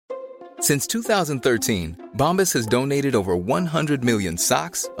Since 2013, Bombas has donated over 100 million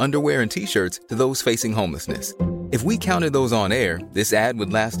socks, underwear, and T-shirts to those facing homelessness. If we counted those on air, this ad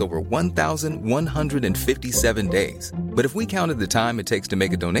would last over 1,157 days. But if we counted the time it takes to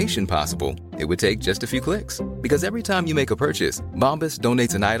make a donation possible, it would take just a few clicks. Because every time you make a purchase, Bombas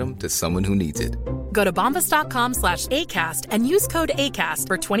donates an item to someone who needs it. Go to bombas.com/ACAST and use code ACAST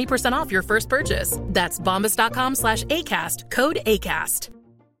for 20% off your first purchase. That's bombas.com/ACAST, code ACAST.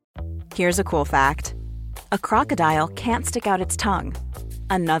 Here's a cool fact. A crocodile can't stick out its tongue.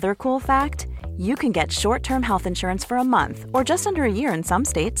 Another cool fact, you can get short-term health insurance for a month or just under a year in some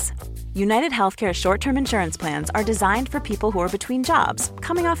states. United Healthcare short-term insurance plans are designed for people who are between jobs,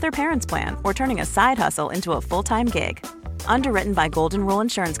 coming off their parents' plan, or turning a side hustle into a full-time gig. Underwritten by Golden Rule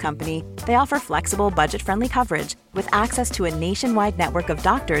Insurance Company, they offer flexible, budget-friendly coverage with access to a nationwide network of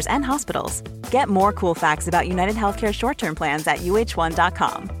doctors and hospitals. Get more cool facts about United Healthcare short-term plans at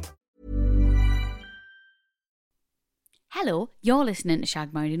uh1.com. Hello, you're listening to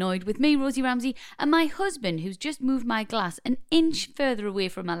Shag Married Annoyed with me, Rosie Ramsey, and my husband, who's just moved my glass an inch further away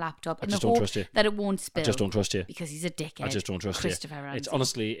from my laptop in the hope that it won't spill. I just don't trust you. Because he's a dickhead. I just don't trust Christopher you. Ramsey. It's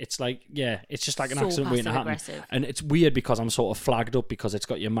honestly, it's like, yeah, it's just like an So accident waiting to happen. passive-aggressive. And it's weird because I'm sort of flagged up because it's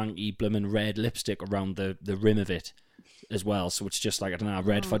got your manky blimmin' red lipstick around the rim of it as well. So it's just like, I don't know,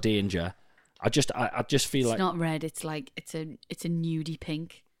 red for danger. I just feel like... It's not red, it's like, it's a nudie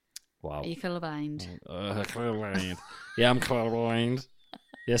pink. Wow. Are you colourblind? Colourblind. Yeah, I'm colourblind.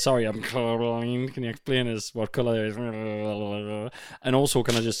 Yeah, sorry, I'm colourblind. Can you explain us what colour is? And also,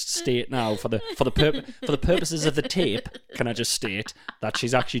 can I just state now, for the purposes of the tape, can I just state that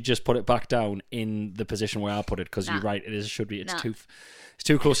she's actually just put it back down in the position where I put it? Because you're right, it should be. It's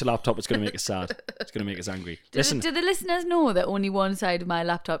too close to the laptop. It's going to make us sad. It's going to make us angry. Do the listeners know that only one side of my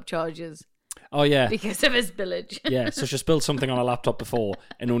laptop charges? Oh, yeah. Because of his spillage. Yeah, so she spilled something on her laptop before,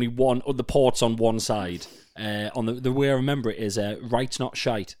 and only one, the port's on one side. On the way I remember it is right's not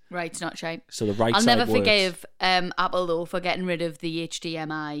shite. Right's not shite. So the right I'll side never works. forgive Apple, though, for getting rid of the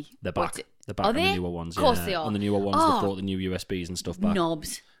HDMI. The back Are on they? the newer ones. Of course yeah. they are. On the newer ones, they brought the new USBs and stuff back.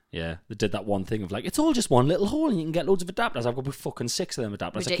 Knobs. Yeah, they did that one thing of like, it's all just one little hole and you can get loads of adapters. I've got fucking 6 of them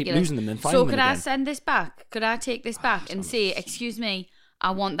adapters. Ridiculous. I keep losing them and finding So them could again. I send this back? Could I take this back and say, excuse me, I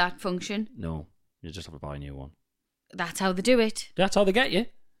want that function? No, you just have to buy a new one. That's how they do it. That's how they get you.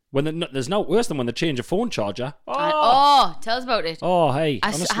 When there's no worse than when they change a phone charger. Tell us about it. Oh, hey, I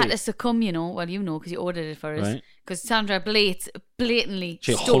honestly. had to succumb, you know. Well, you know, because you ordered it for us. Right. Because Sandra blatantly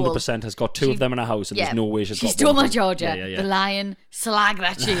She stole. 100% has got 2 of them in her house and there's no way she's got She stole one. my charger. Yeah. The lying slag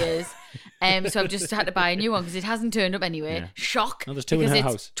that she is. So I've just had to buy a new one because it hasn't turned up anywhere. Yeah. Shock. No, there's 2 in because her it's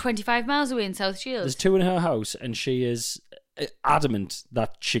house. 25 miles away in South Shields. There's 2 in her house and she is adamant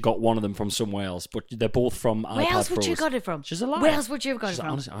that she got one of them from somewhere else, but they're both from iPad Where else would Pros. you got it from? She's a liar. Where else would you have got She's it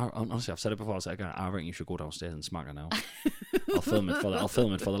like, from? honestly, I've said it before. I said, I reckon you should go downstairs and smack her now. I'll film it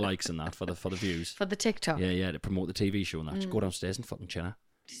for the likes and that, for the views. For the TikTok. Yeah, to promote the TV show and that. Go downstairs and fucking chin her.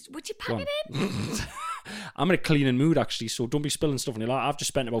 Would you pack it in? I'm in a cleaning mood actually, so don't be spilling stuff in your lap. I've just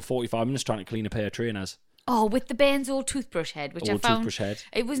spent about 45 minutes trying to clean a pair of trainers. Oh, with the Bairns old toothbrush head, which I Old found toothbrush head.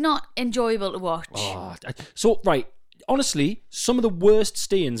 it was not enjoyable to watch. Oh, so right, honestly, some of the worst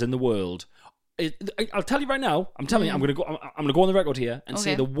stains in the world. I'll tell you right now. I'm telling you, I'm gonna go on the record here and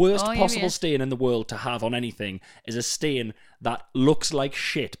say the worst possible stain in the world to have on anything is a stain that looks like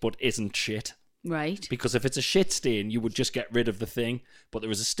shit but isn't shit. Right. Because if it's a shit stain, you would just get rid of the thing. But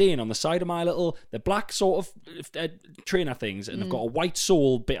there is a stain on the side of the black sort of trainer things, and they've got a white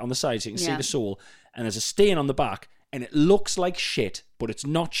sole bit on the side so you can see the sole, and there's a stain on the back, and it looks like shit, but it's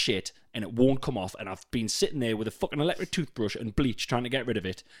not shit, and it won't come off. And I've been sitting there with a fucking electric toothbrush and bleach trying to get rid of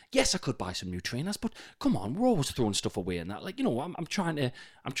it. Yes, I could buy some new trainers, but come on, we're always throwing stuff away and that. Like, you know, I'm trying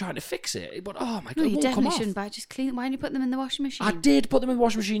to fix it, but oh my god, No, it you won't come definitely off. shouldn't buy it. Just clean it. Why don't you put them in the washing machine? I did put them in the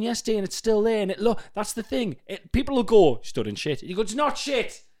washing machine yesterday and it's still there. And that's the thing. People will go, stood in shit. You go, it's not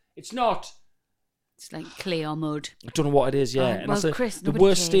shit. It's not. It's like clay or mud. I don't know what it is, yeah. Oh, and well, that's Chris, the nobody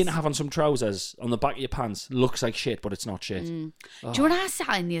worst cares. stain to have on some trousers, on the back of your pants. Looks like shit, but it's not shit. Do you know what I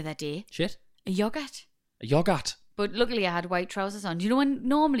sat in the other day? Shit? A yogurt. A yogurt. But luckily I had white trousers on. Do you know when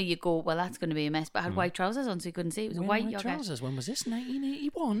normally you go, well, that's going to be a mess, but I had white trousers on so you couldn't see. It was a white yogurt. trousers? When was this?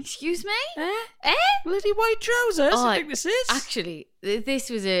 1981? Excuse me? Eh? Bloody white trousers? Oh, I think this is. Actually,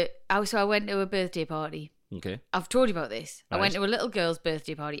 this was so I went to a birthday party. Okay. I've told you about this. Right. I went to a little girl's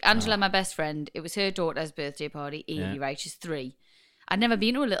birthday party. Angela, my best friend, it was her daughter's birthday party. Evie, right? She's 3. I'd never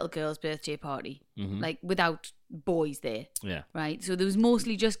been to a little girl's birthday party, like without boys there. Yeah. Right? So there was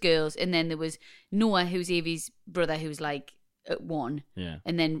mostly just girls. And then there was Noah, who's Evie's brother, who's like at 1. Yeah.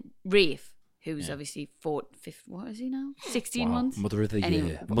 And then Rafe, who's obviously 5th, what is he now? 16 Wow. months? Mother of the Anyway,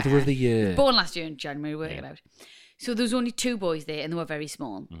 year. Mother of the year. Born last year in January, work it out. So there was only 2 boys there and they were very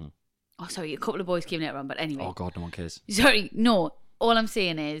small. Oh, sorry, a couple of boys came later on, but anyway. Oh, God, no one cares. Sorry, no. All I'm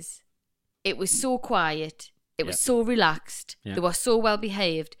saying is, it was so quiet. It was so relaxed. Yeah. They were so well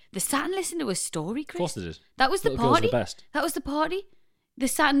behaved. They sat and listened to a story, Chris. Of course they did. That was the Little girls are party. the best. That was the party. They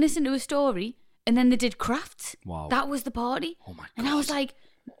sat and listened to a story, and then they did crafts. Wow. That was the party. Oh, my God. And I was like,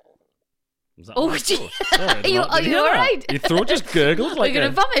 Was that oh, my gee. throat? Sorry, I did Are not you hear all that. right? Your throat just gurgled like You're a...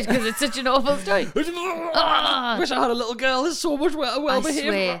 going to vomit because it's such an awful story. Ah. Wish I had a little girl that's so much well I behaved.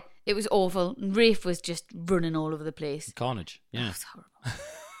 swear, it was awful. And Rafe was just running all over the place. Carnage. It Yeah. was horrible.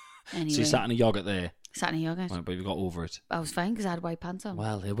 Anyway, So you sat in a yogurt there, sat in a yogurt. right, but you got over it. I was fine because I had white pants on.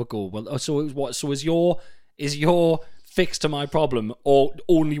 Well, here we go. Well, so it was what? So is your fix to my problem, or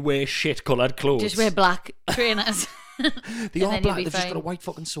only wear shit coloured clothes? Just wear black trainers. They and are then black. you'll be They've just fine. got a white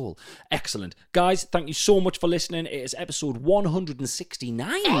fucking soul. Excellent, guys. Thank you so much for listening. It is episode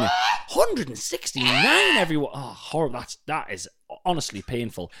 169. 169, everyone. Oh, horrible. That is honestly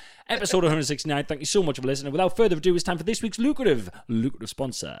painful. Episode 169. Thank you so much for listening. Without further ado, it's time for this week's lucrative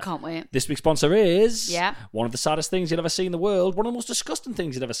sponsor. Can't wait. This week's sponsor is Yeah. one of the saddest things you'll ever see in the world. One of the most disgusting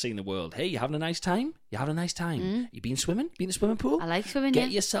things you'll ever see in the world. Hey, you having a nice time? You having a nice time? You been swimming? Been in the swimming pool? I like swimming, Get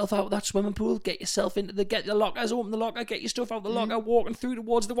yeah. yourself out of that swimming pool. Get yourself into get the lockers, open the locker, get your stuff out the locker, walking through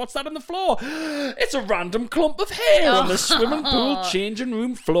towards what's that on the floor? It's a random clump of hair on the swimming pool changing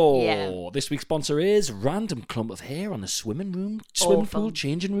room floor. Yeah. This week's sponsor is random clump of hair on the swimming pool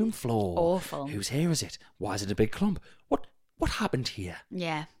changing room floor. Awful. Whose hair is it? Why is it a big clump? What happened here?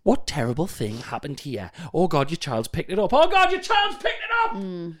 Yeah. What terrible thing happened here? Oh God, your child's picked it up. Oh God, your child's picked it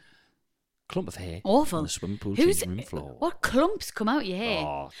up. Clump of hair Awful. on the swimming pool Who's- changing room floor. What clumps come out your hair?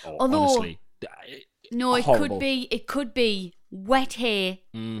 Although, honestly, no, it horrible. could be wet hair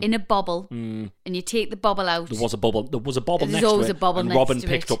in a bobble, and you take the bobble out. There was a bubble. There was a bobble There's next to always it, a bobble and next Robin to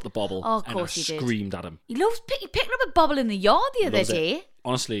picked it. up the bobble. Oh, of course and he I did. screamed at him. He picked up a bobble in the yard the other Loves it. day.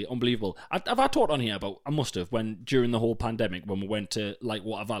 Honestly, unbelievable. Have I talked on here about? I must have when during the whole pandemic when we went to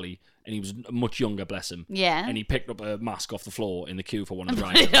Lightwater Valley and he was much younger, bless him. Yeah. And he picked up a mask off the floor in the queue for one of the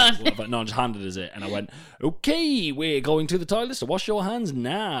Put it rides. on. But no, just handed us it, and I went, "Okay, we're going to the toilet to wash your hands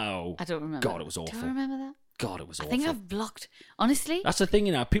now." I don't remember. God, it was awful. Do I remember that? God, it was I awful. think I've blocked. Honestly, That's the thing,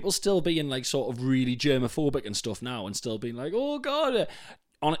 you know. People still being like sort of really germophobic and stuff now, and still being like, "Oh God."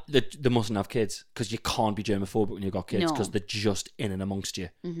 They mustn't have kids because you can't be germophobic when you've got kids No. because they're just in and amongst you.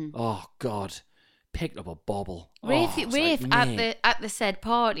 Oh God, picked up a bobble. Rafe, Oh, it's Rafe like, at mate. the said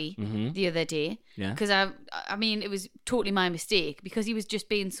party the other day. Yeah. Because I mean, it was totally my mistake because he was just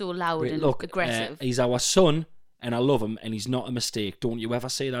being so loud Wait, and look, aggressive. he's our son, and I love him, and he's not a mistake. Don't you ever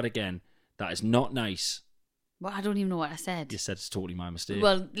say that again. That is not nice. Well, I don't even know what I said. You said it's totally my mistake.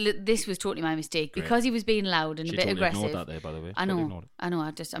 Well, this was totally my mistake Great. because he was being loud and she a bit totally aggressive. ignored that there, by the way. I Totally ignored know.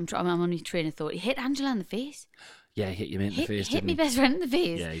 it. I'm on your train of thought. He hit Angela in the face. Yeah, he hit your mate in the face, hit didn't me he? best friend in the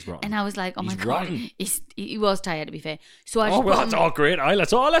face. Yeah, he's rotten. And I was like, oh my He's god, rotten. he was tired to be fair. So I just Oh, well, put that's him- all great.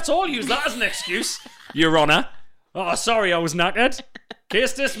 Let's all use that as an excuse, Your Honour. Oh, sorry, I was knackered.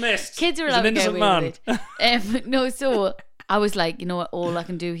 Case dismissed. Kids are He's allowed an to get innocent away man. with it. No, so I was like, you know what, all I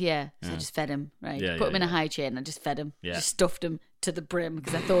can do here. So I just fed him, right? Yeah, Put yeah, him in a yeah. high chair and I just fed him. Yeah. Just stuffed him to the brim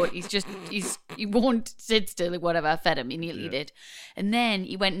because I thought he won't sit still, like whatever. I fed him, he nearly did. And then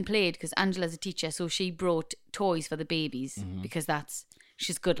he went and played because Angela's a teacher, so she brought toys for the babies because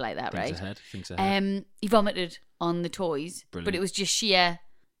she's good like that, Thinks ahead. He vomited on the toys, but Brilliant. it was just sheer.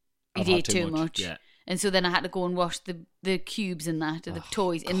 He I've had ate too much. Yeah. And so then I had to go and wash the cubes and that, the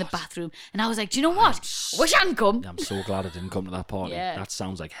toys in the bathroom. And I was like, do you know what? I wish I hadn't come. I'm so glad I didn't come to that party. Yeah. That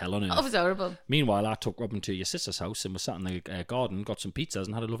sounds like hell on earth. That was horrible. Meanwhile, I took Robin to your sister's house and we sat in the garden, got some pizzas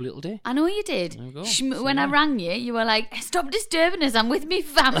and had a lovely little day. I know you did. There you go. When I rang you, you were like, stop disturbing us. I'm with me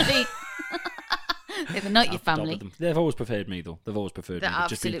family. They're not your I've family. adopted them. They've always preferred me, though. They've always preferred They're me.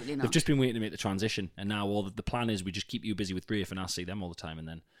 absolutely not. They've just been waiting to make the transition. And now all the plan is we just keep you busy with Grief and I see them all the time. And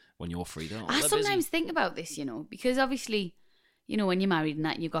then when you're free, they're I busy. sometimes think about this, because obviously, when you're married and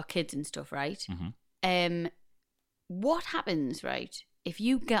that and you've got kids and stuff, right? Mm-hmm. What happens, right, if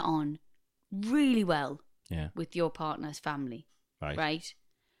you get on really well Yeah. with your partner's family, Right. right?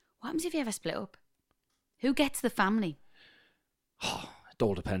 What happens if you ever split up? Who gets the family? It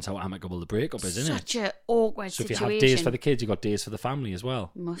all depends how amicable the breakup is, isn't it? Such an awkward So if you situation. have days for the kids, you've got days for the family as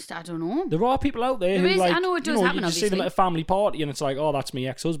well. I don't know. There are people out there There who is, like, I know it does you happen, you just see them obviously. at a family party and it's like, oh, that's my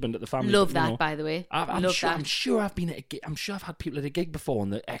ex-husband at the family. Love you that, know. by the way. I'm Love sure. that. I'm sure I've been at a gig. I'm sure I've had people at a gig before,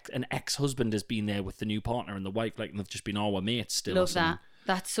 and an ex-husband has been there with the new partner and the wife, like, and they've just been our mates still. or Love something. that.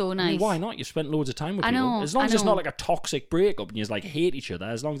 That's so nice. I mean, why not? You spent loads of time with I people. know, As long as I it's know. not like a toxic breakup and you just like hate each other.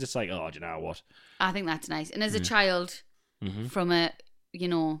 As long as it's like, oh, do you know what? I think that's nice. And as a child from a,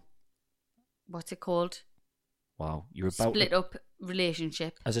 what's it called? Wow, you're about Split up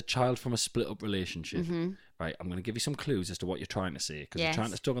relationship. as a child from a split up relationship. Right, I'm going to give you some clues as to what you're trying to say because Yes. you're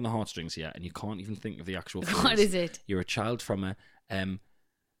trying to tug on the heartstrings here, and you can't even think of the actual. Phrase. What is it? You're a child from a.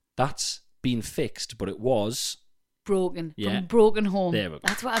 That's been fixed, but it was. Broken. Yeah. From a broken home. There we go.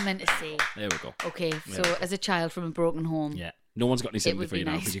 That's what I meant to say. There we go. Okay, so Yeah. as a child from a broken home. Yeah, no one's got any sympathy would for be you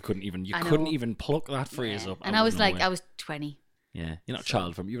now nice. because you couldn't I even know. pluck that phrase Yeah. up. And out I of was like, nowhere. I was 20. Yeah, you're not a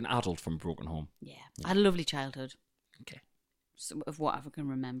child you're an adult from a broken home. Yeah. I had a lovely childhood. Okay, So of whatever I can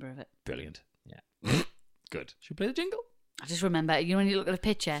remember of it. brilliant. Yeah, good. Should we play the jingle? I just remember, when you look at a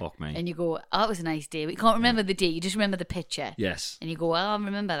picture Fuck me. and you go, oh, it was a nice day. But you can't remember the day, you just remember the picture. Yes. And you go, oh, I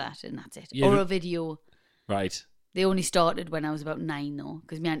remember that, and that's it. Yeah, or but- a video. Right. They only started when I was about 9, though,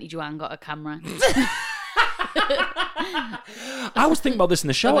 because my Auntie Joanne got a camera. I was thinking about this in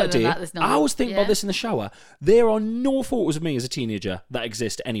the shower Other than today. that, there's no- I was thinking yeah. about this in the shower. There are no photos of me as a teenager that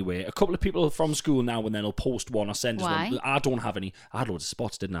exist anyway. A couple of people from school now and then will post one or send us Why? one. I don't have any. I had loads of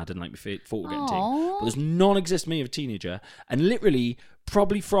spots, didn't I? I didn't like my photo getting taken. Aw. But there's none exist me of a teenager. And literally,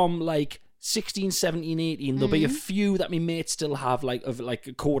 probably from like 16, 17, 18, there'll be a few that my mates still have, like of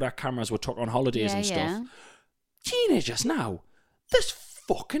like Kodak cameras we took on holidays Yeah, and stuff. yeah. Teenagers now, there's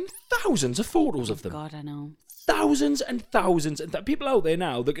fucking thousands of photos of them. God, I know. Thousands and thousands and people out there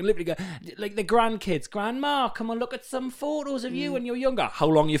now that can literally go like the grandkids, grandma, come and look at some photos of you when you're younger. How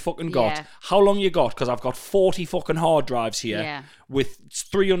long you fucking got? Yeah. How long you got? Because I've got 40 fucking hard drives here Yeah. with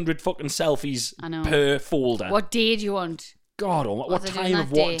 300 fucking selfies I know. per folder. What day do you want? God, what What's I doing time that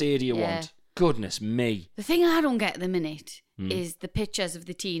of what day? day do you Yeah. want? Goodness me. The thing I don't get at the minute Hmm. is the pictures of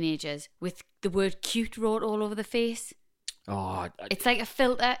the teenagers with the word cute wrote all over the face. Oh, It's like a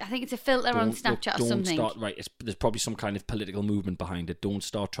filter. I think it's a filter on Snapchat or something. There's probably some kind of political movement behind it. Don't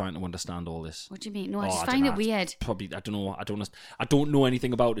start trying to understand all this. What do you mean? No, I Oh, just I find dunno, it weird. it's Probably, I don't know. I don't know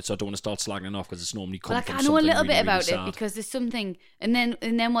anything about it, so I don't want to start slagging it off because it's normally come Well, from I know a something little really, bit about really it sad. because there's something, and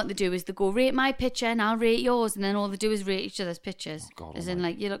then what they do is they go rate my picture and I'll rate yours, and then all they do is rate each other's pictures. Oh, God As in,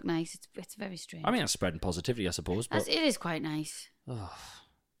 almighty. like, you look nice. It's very strange. I mean, that's spreading positivity, I suppose. But It is quite nice.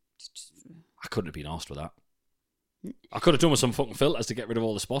 I couldn't have been asked with that. I could have done with some fucking filters to get rid of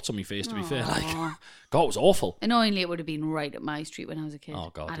all the spots on my face. To be fair, like, Aw. God, it was awful. Annoyingly, it would have been right up my street when I was a kid. Oh,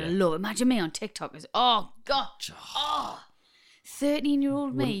 God, I'd yeah. love. Imagine me on TikTok. Oh God. Oh.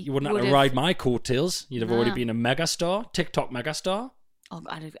 13-year-old me. You wouldn't have would to ride my coattails. You'd have already Nah. been a megastar, TikTok megastar. Oh,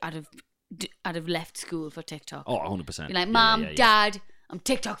 I'd have left school for TikTok. Oh, 100%. Be like, Yeah, Mom, yeah, yeah. Dad, I'm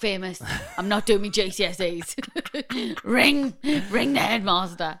TikTok famous. I'm not doing my GCSEs. ring the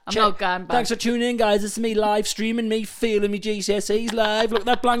headmaster. I'm not going back. Thanks for tuning in, guys. This is me live streaming me failing me GCSEs live. Look at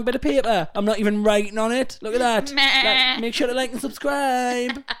that blank bit of paper. I'm not even writing on it. Look at that. Meh. Make sure to like and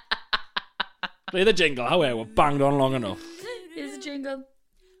subscribe. Play the jingle. However, we're banged on long enough. Here's a jingle.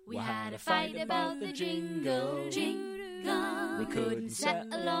 We had a fight about the jingle. Jingle. We couldn't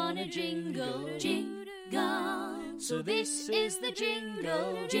settle on a jingle. Jingle. So this is the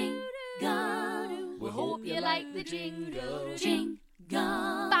jingle. Jingle. We hope you like the jingle. Jingle.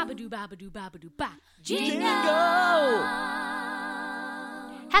 Babadoo, babadoo, babadoo, ba.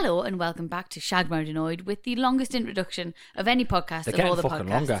 Hello and welcome back to Shag Married Annoyed with the longest introduction of any podcast They're of all getting the fucking podcasts.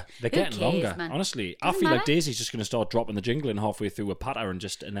 longer. They're Who getting cares, longer. man? Honestly, I Doesn't feel like matter. Daisy's just going to start dropping the jingle in halfway through a patter and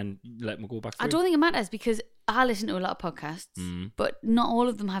then let them go back through. I don't think it matters because I listen to a lot of podcasts, but not all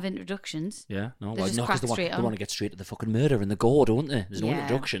of them have introductions. Yeah, no, They well, just no, because crack straight they on. want to get straight to the fucking murder and the gore, don't they? There's no Yeah,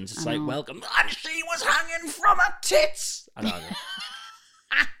 introductions. It's I like, know. welcome, and she was hanging from her tits. I don't know.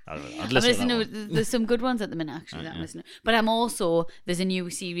 I'd I'm listen to that listening one. to, there's some good ones at the minute actually that I'm listening to. But there's a new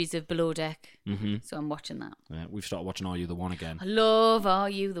series of Below Deck, so I'm watching that. Yeah, we've started watching Are You the One again. I love Are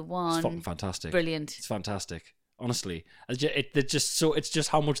You the One? It's fucking fantastic. Brilliant. It's fantastic. Honestly, it's just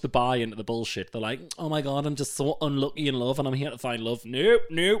how much they buy into the bullshit. They're like, oh my God, I'm just so unlucky in love and I'm here to find love.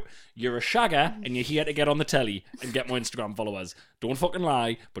 Nope. You're a shagger and you're here to get on the telly and get more Instagram followers. Don't fucking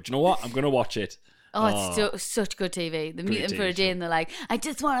lie. But you know what? I'm going to watch it. Oh, it's such good TV. They meet Great them for a TV day show. and they're like, I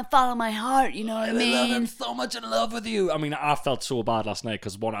just want to follow my heart, you know what I mean? I'm so much in love with you. I mean, I felt so bad last night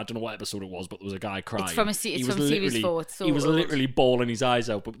because I don't know what episode it was, but there was a guy crying. It's from He from was series literally- 4. It's so he was old. literally bawling his eyes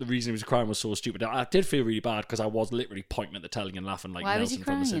out, but the reason he was crying was so stupid. I did feel really bad because I was literally pointing at the telly and laughing like Why was he Nelson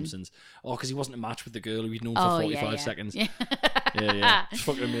from The crying? Simpsons. Oh, because he wasn't a match with the girl who he'd known for Oh, 45 yeah. seconds. Yeah. Yeah. It's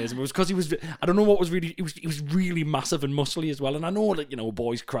fucking amazing. It was because he was, I don't know what was really, he was really massive and muscly as well. And I know that,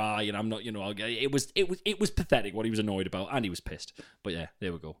 boys cry and I'm not, it was pathetic what he was annoyed about and he was pissed. But yeah,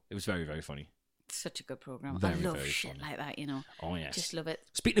 there we go. It was very, very funny. such a good program. Very, I love very shit funny. like that, you know. Oh, yes. Just love it.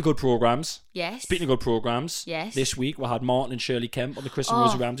 Speaking of good programmes. Yes. Yes. This week we had Martin and Shirley Kemp on the Chris and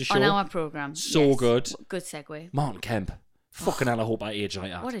Rosie Ramsey show. On our program. So good. Good segue. Martin Kemp. Fucking hell, I hope I age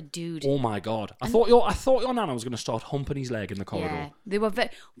like that. What a dude. Oh my God. I thought your nana was going to start humping his leg in the corridor. Yeah,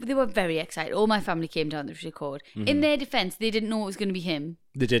 they were very excited. All my family came down to record. In their defence, they didn't know it was going to be him.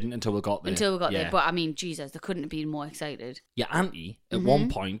 They didn't until we got there. There. But I mean, Jesus, they couldn't have been more excited. Yeah, Auntie, at one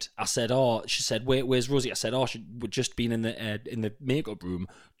point, I said, she said, where's Rosie? I said, she'd just been in the makeup room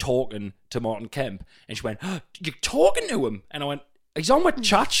talking to Martin Kemp. And she went, you're talking to him? And I went, he's on my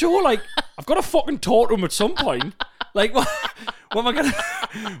chat show? Like, I've got to fucking talk to him at some point. Like, what am I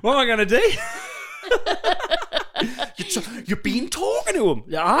gonna do? You've been talking to him.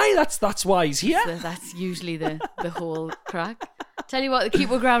 Aye, that's why he's here. That's usually the whole crack. Tell you what, they keep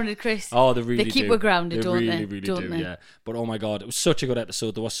her grounded, Chris. Oh, they really do. They keep her grounded, don't they? Really do, yeah. But oh my God, it was such a good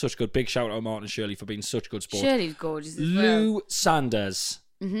episode. There was such good. Big shout out to Martin and Shirley for being such good sports. Shirley's gorgeous as Lou well. Sanders.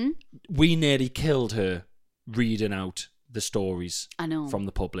 We nearly killed her reading out the stories I know. from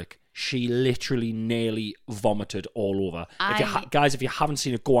the public. She literally nearly vomited all over. Guys, if you haven't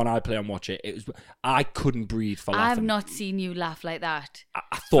seen it, go on iPlayer and watch it. I couldn't breathe for laughing. I've not seen you laugh like that.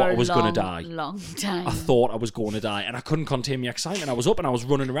 I thought I was going to die. Long time. I thought I was going to die, and I couldn't contain my excitement. I was up and I was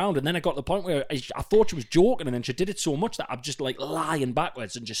running around, and then I got to the point where I thought she was joking, and then she did it so much that I'm just like lying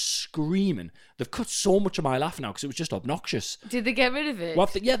backwards and just screaming. They've cut so much of my laugh now because it was just obnoxious. Did they get rid of it? Well,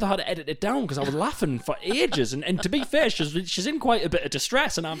 they had to edit it down because I was laughing for ages, and to be fair, she's in quite a bit of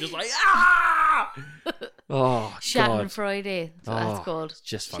distress, and I'm just like, ah! Oh, God. Friday. That's what that's called. It's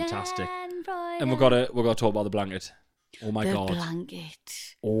just fantastic. Friday. And we've got to talk about the blanket. Oh my God. The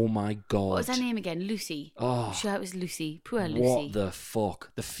blanket. Oh my God. What was her name again? Lucy. Oh. I'm sure it was Lucy. Poor Lucy. What the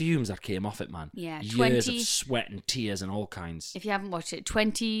fuck? The fumes that came off it, man. Yeah. Years of sweat and tears and all kinds. If you haven't watched it,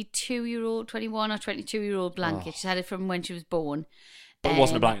 21 or 22-year-old blanket. She had it from when she was born. But it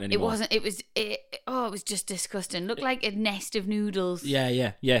wasn't a blanket anymore. It wasn't. It was just disgusting. It looked like a nest of noodles.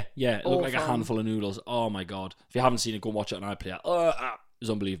 Yeah. It looked like a Awful. handful of noodles. Oh my God. If you haven't seen it, go watch it on iPlayer. It was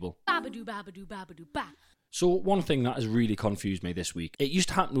unbelievable. Babadoo, babadoo, babadoo, ba. So one thing that has really confused me this week, it used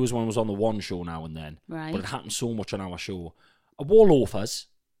to happen to us when I was on the One show now and then. Right. But it happened so much on our show. I wore loafers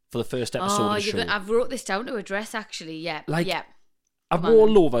for the first episode of the show. I've wrote this down to address actually. Yeah. Like, yeah. I wore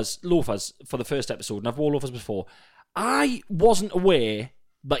loafers for the first episode, and I've worn loafers before. I wasn't aware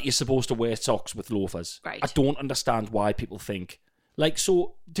that you're supposed to wear socks with loafers. Right. I don't understand why people think. Like,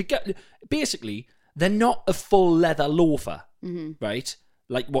 so, basically, they're not a full leather loafer, right?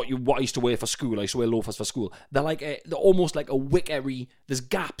 Like what I used to wear for school. I used to wear loafers for school. They're they're almost like a wickery. There's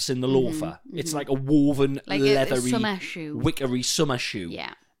gaps in the loafer. It's like a woven, like leathery, a summer shoe. wickery summer shoe.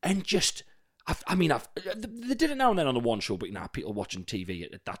 Yeah. And just, they did it now and then on the One show, but people watching TV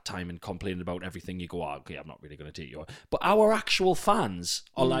at that time and complaining about everything. You go, okay, I'm not really going to take you. But our actual fans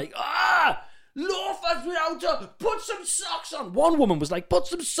are like, loafers without put some socks on. One woman was like, put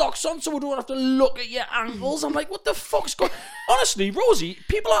some socks on so we don't have to look at your ankles. I'm like, what the fuck's going on? Honestly, Rosie,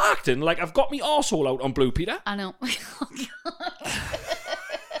 people are acting like I've got me arsehole out on Blue Peter. I know.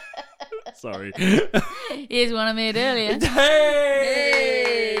 Sorry. Here's one I made earlier.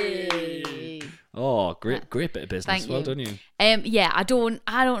 Hey! Oh, great bit of business. Thank well you. done, you. Yeah, I don't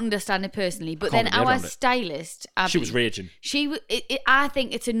understand it personally, but then Can't get my head our around it. stylist, Abby, She was raging. I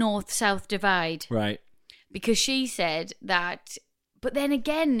think it's a north-south divide Right. because she said that. But then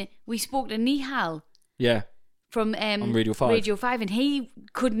again, we spoke to Nihal Yeah. from On Radio 5. Radio 5, and he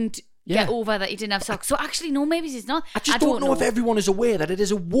couldn't get over that he didn't have socks. So actually, no, maybe it's not. I just don't know if everyone is aware that it is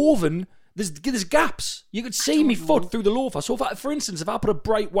a woven. There's gaps. You could see me foot through the loafer. So, for instance, if I put a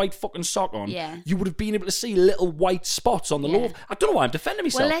bright white fucking sock on, you would have been able to see little white spots on the loafer. I don't know why I'm defending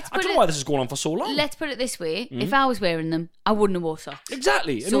myself. I don't know why this is going on for so long. Let's put it this way. If I was wearing them, I wouldn't have wore socks.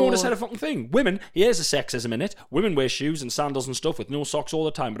 Exactly. And no one would have said a fucking thing. Women, here's the sexism in it. Women wear shoes and sandals and stuff with no socks all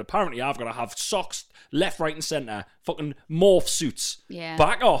the time. But apparently I've got to have socks left, right and centre. Fucking morph suits. Yeah.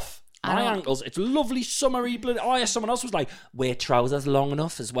 Back off. My ankles, it's lovely summery blood. Oh yeah, someone else was like, wear trousers long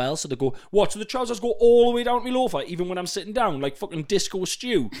enough as well. So they go, what? So the trousers go all the way down to my loafer, even when I'm sitting down, like fucking Disco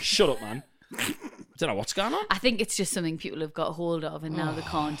Stew. Shut up, man. I don't know what's going on. I think it's just something people have got hold of, and now they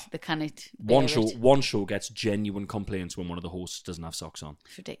can't One show gets genuine complaints when one of the hosts doesn't have socks on.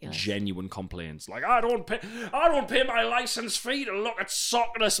 It's ridiculous. Genuine complaints, like I don't pay my license fee to look at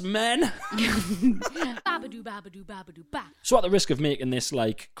sockless men. Babadoo, babadoo, babadoo, ba. So at the risk of making this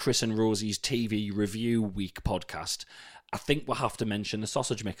like Chris and Rosie's TV review week podcast, I think we'll have to mention the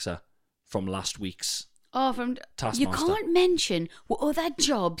sausage mixer from last week's from Taskmaster. You can't mention what other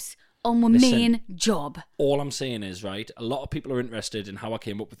jobs on my Listen. main job. All I'm saying is, right, a lot of people are interested in how I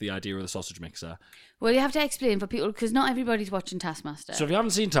came up with the idea of the sausage mixer. Well, you have to explain for people because not everybody's watching Taskmaster. So if you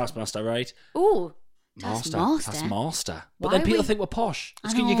haven't seen Taskmaster, right? Oh, Taskmaster. But Why then are people we- think we're posh.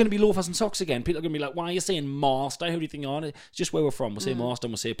 I You're know. going to be loafers and socks again. People are going to be like, why are you saying master? Who do you think you are? It's just where we're from. We'll say master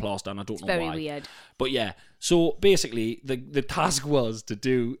and we'll say plaster, and I don't know very why. weird. But yeah, so basically the task was to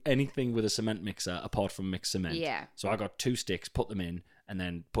do anything with a cement mixer apart from mix cement. Yeah. So I got 2 sticks, put them in, and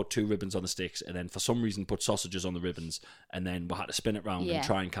then put 2 ribbons on the sticks, and then for some reason put sausages on the ribbons, and then we had to spin it round Yeah. and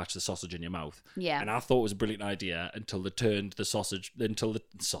try and catch the sausage in your mouth. Yeah. And I thought it was a brilliant idea until they turned the sausage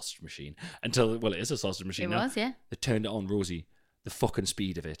machine, well, it is a sausage machine It now. was, yeah. They turned it on, Rosie. The fucking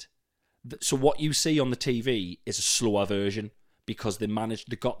speed of it. So what you see on the TV is a slower version because they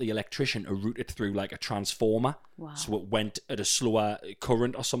got the electrician to route it through like a transformer. Wow. So it went at a slower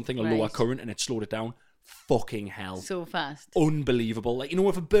current or something, a lower Right. current, and it slowed it down. Fucking hell. So fast. Unbelievable. Like, you know,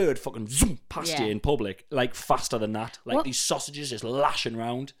 if a bird fucking zoom past Yeah. you in public, like faster than that, like What? these sausages just lashing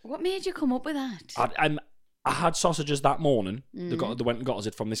round. What made you come up with that? I had sausages that morning. They went and got us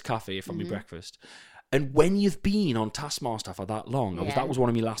it from this cafe from my breakfast. And when you've been on Taskmaster for that long, Yeah. that was one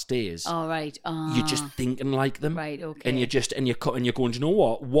of my last days. All right. You're just thinking like them, Right, okay. And you're going, do you know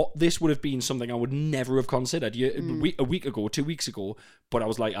what? What this would have been something I would never have considered a week ago, 2 weeks ago. But I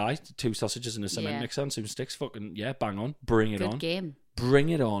was like, 2 sausages and a cement Yeah. mixer and some sticks. Fucking yeah, bang on, bring it Good on, game. bring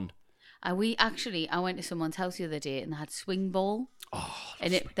it on. I went to someone's house the other day and they had swing ball. Oh,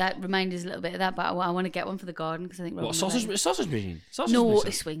 And that reminded us a little bit of that, but I want to get one for the garden because I think... what Robin sausage? would like Sausage machine? Sausage No, mixer?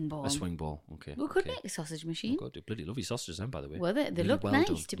 a swing ball. A swing ball. Okay. We could okay. make a sausage machine. Oh God, they're bloody lovely sausages, then, by the way. Were they? They looked well nice,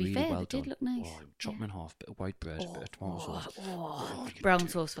 done, to be really fair. well They did done. look nice. Oh, chop them in half, bit of white bread, bit of tomato sauce. Brown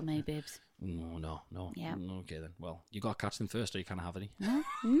sauce for me, babes. No. Yeah. Okay then. Well, you got to catch them first, or you can't have any.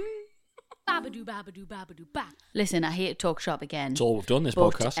 Babadoo, babadoo, babadoo, ba. Listen, I hate to talk shop again. That's all we've done this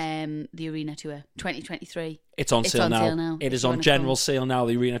but, podcast. the Arena Tour 2023. It's on sale now. It if is you on wanna general come. sale now.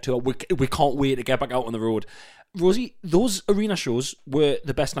 The Arena Tour. We can't wait to get back out on the road. Rosie, those arena shows were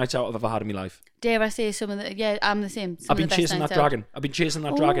the best nights out I've ever had in my life. Dare I say some of the... Yeah, I'm the same. Some I've been of the best chasing that nights out. dragon. I've been chasing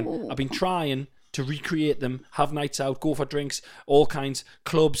that dragon. Oh. I've been trying to recreate them, have nights out, go for drinks, all kinds,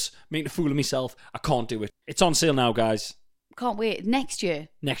 clubs, making a fool of myself. I can't do it. It's on sale now, guys. Can't wait. Next year.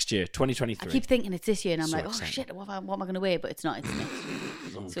 Next year, 2023. I keep thinking it's this year and I'm So like, exciting. oh shit, what am I going to wear? But it's not. It's next year.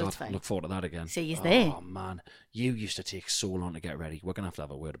 Oh, So God, it's fine. look forward to that again. See you there. Oh, man. You used to take so long to get ready. We're going to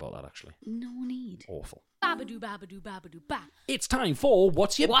have a word about that, actually. No need. Awful. Babadoo, babadoo, babadoo, ba. It's time for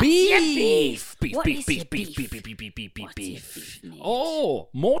What's Your What's Beef? Your Beef? Beef, What beef, is beef, your beef, beef? beef, beef, beef, beef, beef, What's your beef. beef, mate? Oh,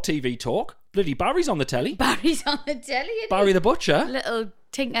 more TV talk. Bloody Barry's on the telly. Barry's on the telly. isn't Barry he? the Butcher. Little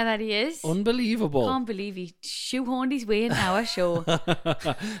tinker that he is. Unbelievable. Can't believe he shoehorned his way in our show. Do you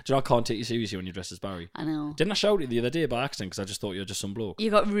know I can't take you seriously when you're dressed as Barry? I know. Didn't I shout at you the other day by accident because I just thought you were just some bloke? You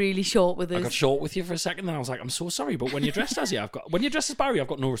got really short with I got us. short with you for a second, then I was like, I'm so sorry, but when you're dressed as you, when you're dressed as Barry, I've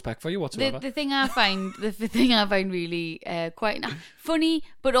got no respect for you whatsoever. The thing I find really quite funny,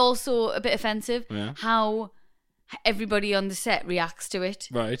 but also a bit offensive. Yeah. How everybody on the set reacts to it.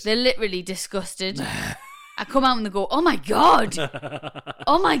 Right. They're literally disgusted. I come out and they go, "Oh my god,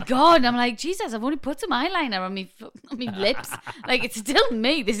 oh my god!" And I'm like, Jesus, I've only put some eyeliner on me lips. Like it's still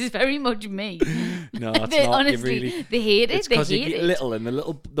me. This is very much me. No, it's They, not. honestly, You really... they hate it. It's They because you hate get it. little and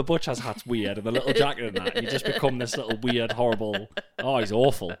the butcher's hat's weird and the little jacket and that. And you just become this little weird, horrible. Oh, he's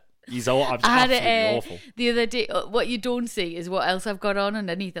awful. He's absolutely awful. The other day. What you don't see is what else I've got on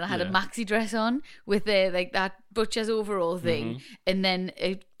underneath. And I had a Yeah. maxi dress on with like that butcher's overall thing, Mm-hmm. and then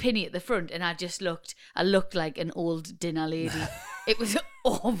a pinny at the front. And I looked like an old dinner lady. It was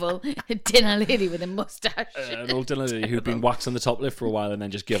awful. A dinner lady with a mustache. An old dinner lady who'd been waxing the top lip for a while and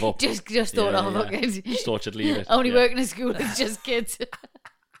then just give up. Just thought, Yeah, oh, yeah. look it. Just thought you'd leave it. Only Yeah. working in school, it's just kids.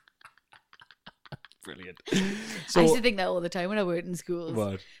 Brilliant. I used to think that all the time when I worked in schools.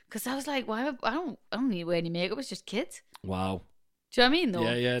 What? Because I was like, why? I don't need to wear any makeup. It's just kids. Wow. Do you know what I mean? Though?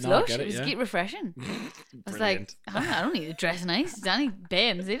 Yeah, It's no, I lush. get it, was yeah. keep refreshing. I was Brilliant. like, I don't need to dress nice. Danny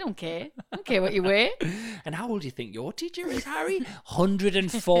Bairns, they don't care. I don't care what you wear. And how old do you think your teacher is, Harry?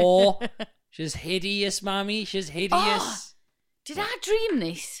 104. She's hideous, Mammy. She's hideous. Did I dream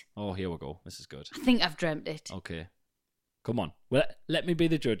this? Oh, here we go. This is good. I think I've dreamt it. Okay. Come on. Well, let me be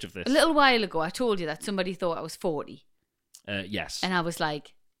the judge of this. A little while ago, I told you that somebody thought I was 40. Yes. And I was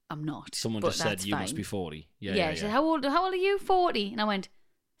like, I'm not. Someone but just said that's you must fine. be 40. Yeah, Yeah. she said, how old are you? 40. And I went,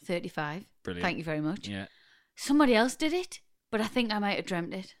 35. Brilliant. Thank you very much. Yeah. Somebody else did it, but I think I might have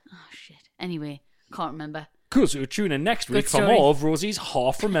dreamt it. Oh, shit. Anyway, can't remember. Cool, so tune in next Good week for story. more of Rosie's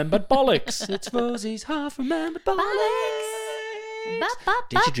half-remembered bollocks. It's Rosie's half-remembered bollocks.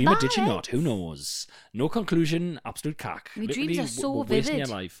 Did you dream it? Did you not? Who knows? No conclusion. Absolute cack. My dreams are so we're wasting vivid. your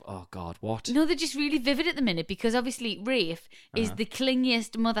life. Oh God, what? No, they're just really vivid at the minute because obviously Rafe is the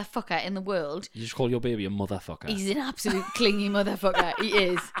clingiest motherfucker in the world. You just call your baby a motherfucker. He's an absolute clingy motherfucker. He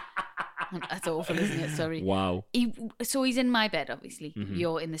is. That's awful, isn't it? Sorry. Wow. So he's in my bed, obviously.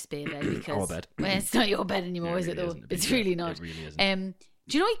 You're in the spare bed because Our bed. Well, it's not your bed anymore, Yeah, is it? really Though isn't. it's really not. It really isn't.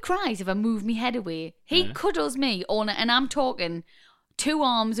 Do you know he cries if I move my head away? He cuddles me all night, and I'm talking 2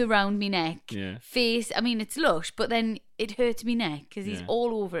 arms around me neck, face. I mean, it's lush, but then it hurts me neck because he's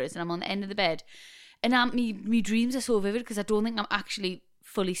all over us, and I'm on the end of the bed. And me dreams are so vivid because I don't think I'm actually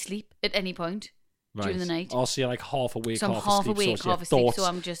fully asleep at any point. During the night. Oh, so you're like half awake, So I'm half half asleep. awake, so your half asleep, thoughts, so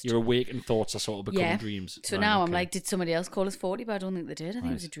I'm just- You're awake and thoughts are sort of becoming dreams. So Right, now I'm okay. like, did somebody else call us 40? But I don't think they did. I think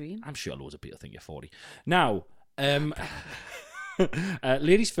it was a Right. dream. I'm sure loads of people think you're 40. Now,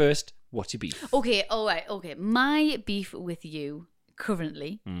 ladies first, what's your beef? Okay, all right, okay. My beef with you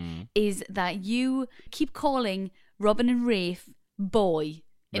currently is that you keep calling Robin and Rafe boy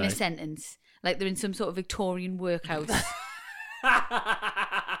in a Right. sentence, like they're in some sort of Victorian workhouse.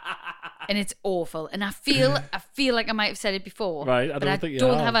 And it's awful. And I feel like I might have said it before. Right, I but don't I think you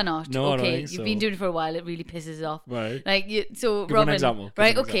don't have. have I not. No, I don't okay, think you've so. been doing it for a while. It really pisses off. Right. Like so, Give Robin. an example. Give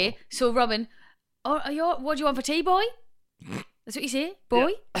Right. an Okay. example. So Robin, what do you want for tea, boy? That's what you say,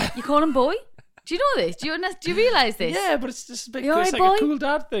 boy. You call him boy. Do you know this? Do you realise this? Yeah, but it's just a bit, You it's alright, like boy? a cool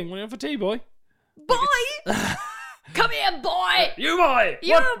dad thing. When you're for tea, boy. Boy, come here, boy. You boy!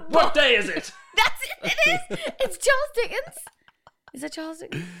 You what boy. day is it? That's it. It is. It's Charles Dickens. Is that Charles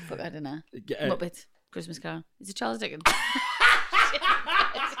Dickens? Fuck, I don't know. Muppets. Christmas Carol. Is it Charles Dickens?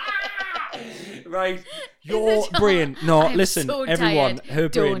 Right. Your brain. No, I'm listen, so everyone. tired. Her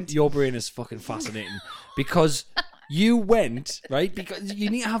brain. Don't. Your brain is fucking fascinating because you went right because you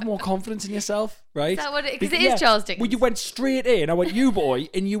need to have more confidence in yourself, right? Is that what it- 'cause it is Charles Dickens. Well, you went straight in. I went, you boy,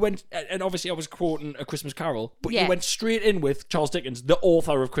 and you went, and obviously I was quoting A Christmas Carol, but Yeah. you went straight in with Charles Dickens, the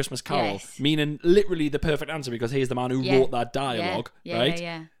author of Christmas Carol, Yes. meaning literally the perfect answer because he's the man who Yeah. wrote that dialogue, Yeah, right?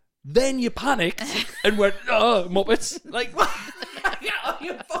 Yeah. Then you panicked and went, oh, Muppets. Like, what? Are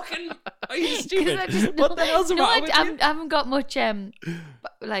you fucking, are you stupid? I just What the hell's the no, matter with you? I haven't got much,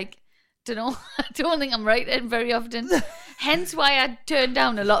 like, don't know. I don't think I'm right very often. Hence why I turned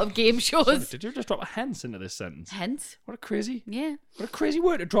down a lot of game shows. Did you just drop a hence into this sentence? Hence, What a crazy, yeah. what a crazy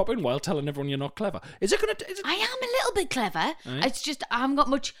word to drop in while telling everyone you're not clever. Is it going to? I am a little bit clever. Right. It's just I haven't got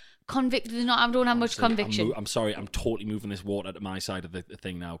much conviction. I don't have much conviction. I'm sorry. I'm totally moving this water to my side of the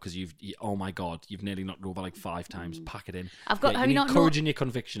thing now because oh my god, you've nearly knocked it over like 5 times. Pack it in. I've got- Yeah, have you not know- encouraging your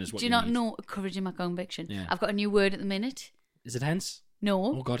conviction is what Do you not need. know courage in my conviction? Yeah. I've got a new word at the minute. Is it hence? No.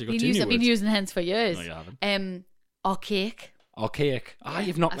 Oh, God, you got Been two using- new I've been words. using hence for years. No, you haven't. Archaic. Archaic.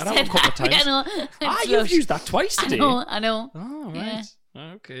 You've knocked I've that out a said couple of that. times. Yeah, I know. It's You've lush. used that twice today. I know. Oh, Yeah.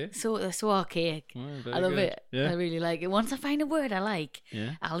 right. Okay. So archaic. Oh, very I love good. it. Yeah. I really like it. Once I find a word I like,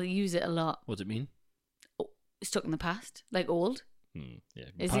 Yeah. I'll use it a lot. What does it mean? Stuck in the past, like old. Yeah. You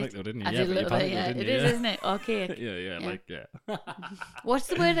Is panicked it? though, didn't you? I Yeah, did a but you little bit. panicked Yeah, though, didn't it you? is, Yeah. isn't it? Archaic. Yeah. What's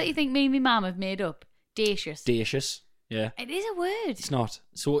the word that you think me and my mum have made up? Dacious. Audacious. Yeah. It is a word. It's not.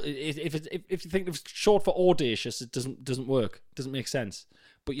 So if you think it's short for audacious, it doesn't work. It doesn't make sense.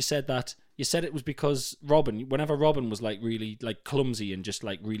 But you said it was because Robin, whenever Robin was like really like clumsy and just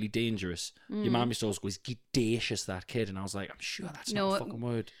like really dangerous, your mum used to always go, "He's audacious, that kid," and I was like, I'm sure that's not a fucking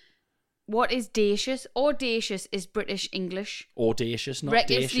word. What is dacious? Audacious is British English. Audacious, not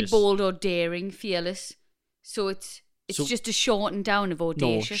Recklessly dacious. bold or daring, fearless. So it's So- just a shortened down of No,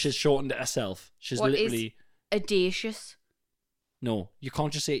 audacious. she's shortened it herself. She's What is literally. audacious? No, you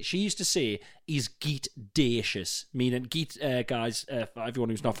can't just say. She used to say, "He's geet dacious," meaning geet, guys. For everyone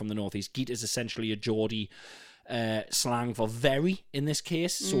who's not from the northeast, geet is essentially a Geordie slang for very in this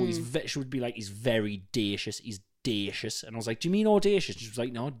case. So she would be like, "He's very dacious. He's dacious," and I was like, "Do you mean audacious?" She was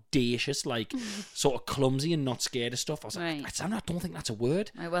like, "No, dacious, like sort of clumsy and not scared of stuff." I was like, Right. "I don't think that's a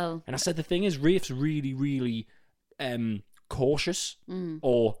word." Right, well, And I said, "The thing is, Rafe's really, really cautious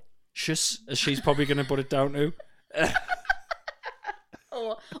or shus, as she's probably going to put it down to."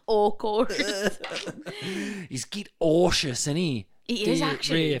 or chorus. He's geet cautious, isn't he? He is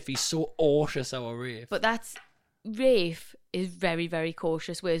actually. Rafe, he's so cautious, our Rafe. But that's Rafe is very, very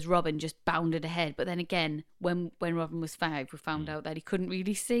cautious, whereas Robin just bounded ahead. But then again, when Robin was 5, we found out that he couldn't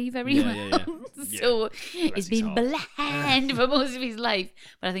really see very Yeah, well. yeah, yeah. So he's his been heart. blind for most of his life.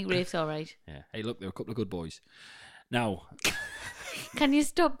 But I think Rafe's all right. Yeah. Hey, look, they're a couple of good boys. Now, Can you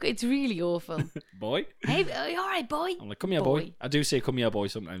stop? It's really awful. boy. Hey, are you all right, boy? I'm like, come here, boy. I do say come here, boy,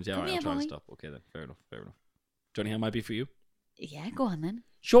 sometimes. Yeah, Come all right, here, I'll try and boy. stop. Okay, then. Fair enough. Do you want to hear my beef for you? Yeah, go on then.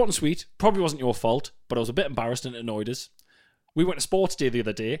 Short and sweet. Probably wasn't your fault, but I was a bit embarrassed and it annoyed us. We went to sports day the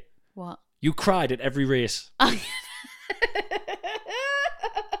other day. What? You cried at every race.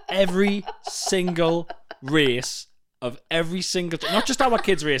 Every single race of every single... Not just our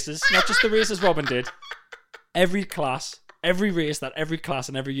kids' races, not just the races Robin did. Every class, every race that every class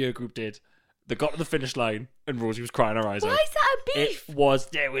and every year group did. They got to the finish line and Rosie was crying her eyes out. Why is that a beef?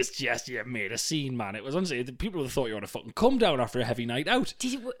 It was just, you made a scene, man. It was honestly, people would have thought you were on a fucking come down after a heavy night out.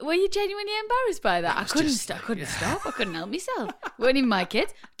 Were you genuinely embarrassed by that? I couldn't stop. I couldn't help myself. Weren't even my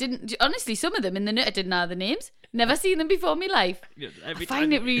kids. Honestly, some of them in the net, I didn't know the names. Never seen them before in my life. I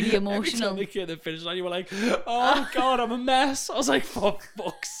find it really emotional. Every time they came to the finish line, you were like, oh God, I'm a mess. I was like, for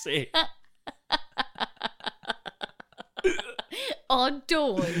fuck's sake. Oh,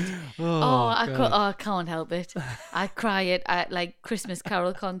 don't. I can't help it. I cry at like Christmas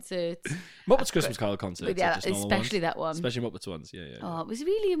Carol concerts. Muppets Christmas Carol concerts. Yeah, especially that one. Especially Muppets ones, yeah. Oh, it was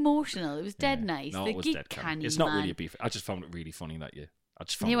really emotional. It was dead nice. No, the it was geek dead canny, It's not man. really a beef. I just found it really funny that year.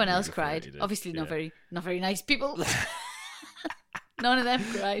 Anyone else cried? Obviously not very nice people. None of them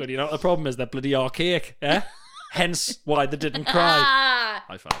cried. But you know what the problem is? They're bloody archaic, yeah? Hence why they didn't cry.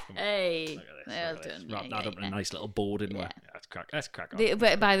 High five. Come on. Hey. Well done. Wrap that up in a nice little board in there. Yeah, let's crack on.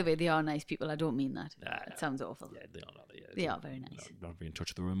 But by the way, they are nice people. I don't mean that. That sounds awful. Yeah, they are not. They are very nice. Not very in touch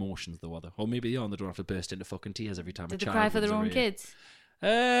with their emotions, though, are they? Or maybe they are and they don't have to burst into fucking tears every time Did a they child cry for wins their a own race. kids?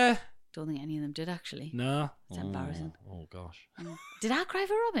 Don't think any of them did, actually. No. It's embarrassing. Oh, gosh. Did I cry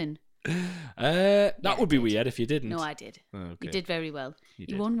for Robin? That would be weird if you didn't. No, I did. Oh, okay. You did very well. You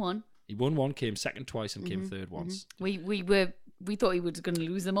He did. won one. He won one, came second twice, and came third once. We thought he was going to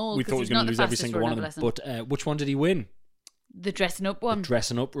lose them all. We thought he was going to lose every single one of them. Lesson. But which one did he win? The dressing up one. The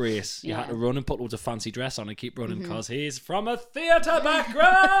dressing up race. You Yeah. had to run and put loads of fancy dress on and keep running because he's from a theatre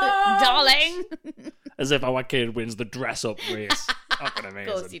background. Darling. As if our kid wins the dress up race. Fucking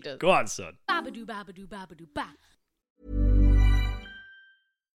amazing. Of course he does. Go on, son. Babadoo, babadoo, babadoo, ba.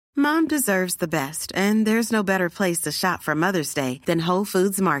 Mom deserves the best, and there's no better place to shop for Mother's Day than Whole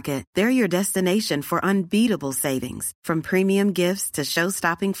Foods Market. They're your destination for unbeatable savings, from premium gifts to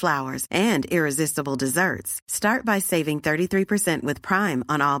show-stopping flowers and irresistible desserts. Start by saving 33% with Prime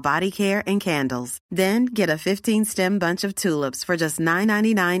on all body care and candles. Then get a 15-stem bunch of tulips for just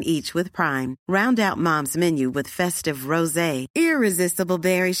 $9.99 each with Prime. Round out Mom's menu with festive rosé, irresistible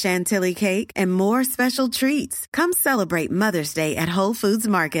berry chantilly cake, and more special treats. Come celebrate Mother's Day at Whole Foods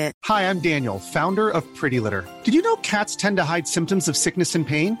Market. Hi, I'm Daniel, founder of Pretty Litter. Did you know cats tend to hide symptoms of sickness and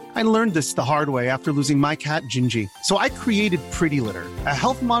pain? I learned this the hard way after losing my cat, Gingy. So I created Pretty Litter, a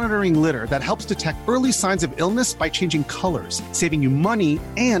health monitoring litter that helps detect early signs of illness by changing colors, saving you money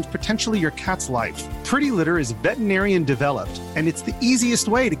and potentially your cat's life. Pretty Litter is veterinarian developed, and it's the easiest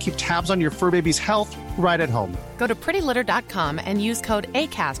way to keep tabs on your fur baby's health right at home. Go to prettylitter.com and use code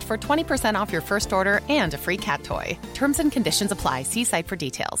ACAST for 20% off your first order and a free cat toy. Terms and conditions apply. See site for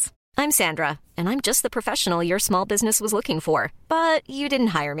details. I'm Sandra, and I'm just the professional your small business was looking for. But you didn't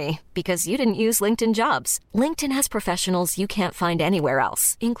hire me because you didn't use LinkedIn Jobs. LinkedIn has professionals you can't find anywhere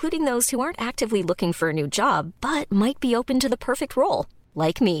else, including those who aren't actively looking for a new job, but might be open to the perfect role,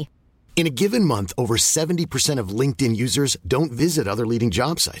 like me. In a given month, over 70% of LinkedIn users don't visit other leading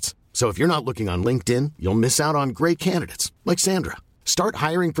job sites. So if you're not looking on LinkedIn, you'll miss out on great candidates like Sandra. Start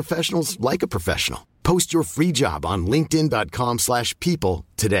hiring professionals like a professional. Post your free job on linkedin.com/people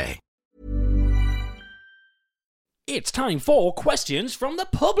today. It's time for questions from the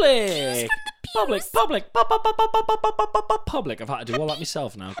public. Public. I've had to do all that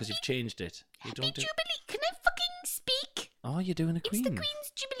myself now because you've changed it. You don't do... Jubilee, can I fucking speak? Oh, you're doing a It's queen. the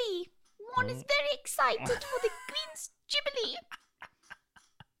Queen's Jubilee. One is very excited for the Queen's Jubilee.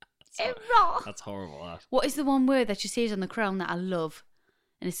 Hurrah! That's horrible, that. What is the one word that she says on The Crown that I love?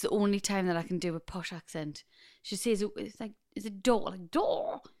 And it's the only time that I can do a posh accent. She says it's like, is it door? Like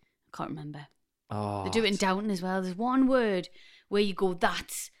door? I can't remember. Oh, They do it in Downton as well. There's one word where you go,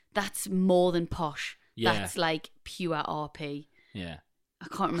 that's more than posh. Yeah. That's like pure RP. yeah. I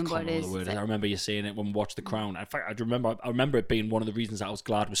can't remember what it is. The word. I remember you saying it when we watched The Crown. In fact, I remember it being one of the reasons that I was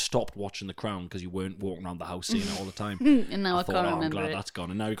glad we stopped watching The Crown because you weren't walking around the house seeing it all the time. And now I thought, can't I'm remember glad it. that's gone,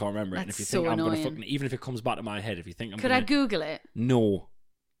 and now you can't remember it. And if you That's think so I'm going to annoying. fucking, even if it comes back to my head, if you think I'm Could gonna, I Google it? No,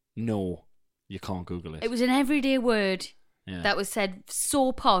 you can't Google it. It was an everyday word Yeah. that was said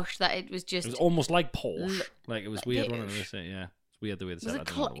so posh that it was just... It was almost like Porsche. L- Like it was weird, wasn't it? Bitch. Yeah, it's weird the way they was said it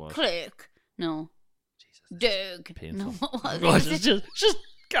it. I don't know what it was. click? No. Jesus, Doug. painful. No, what was Guys, it? it's just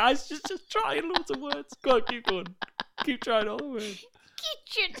guys, just trying loads of words. Go on, keep going. Keep trying all the words.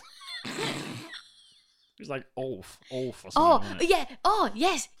 Kitchen. It was like off or something. Oh, wasn't it? yeah. Oh,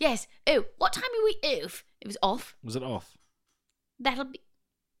 yes. Oh, what time are we off? It was off. Was it off? That'll be...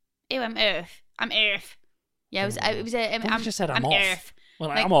 Oh, I'm Earth. Yeah, it was a. I just said I'm off. Earth. Well,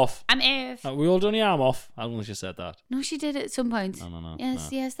 Like, I'm off. I'm Earth. We all done the I'm off. I only just said that. No, she did it at some point. No.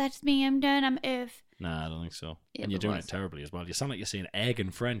 Yes, that's me. I'm done. I'm Earth. Nah, I don't think so. Yeah, and you're but doing what? it terribly as well. You sound like you're saying egg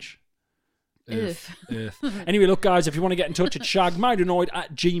in French. Earth. Anyway, look, guys, if you want to get in touch, it's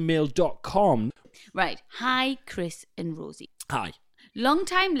shagmydenoid@gmail.com. Right. Hi, Chris and Rosie. Hi. Long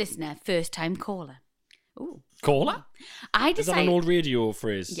time listener, first time caller. Ooh. Caller? I Is that decided. an old radio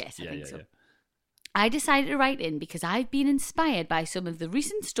phrase? Yes, I think so. Yeah. I decided to write in because I've been inspired by some of the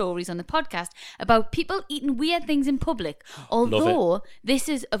recent stories on the podcast about people eating weird things in public, although this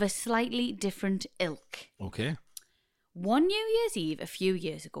is of a slightly different ilk. Okay. One New Year's Eve a few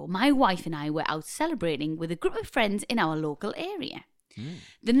years ago, my wife and I were out celebrating with a group of friends in our local area.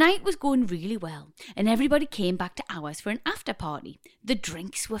 The night was going really well, and everybody came back to ours for an after party. The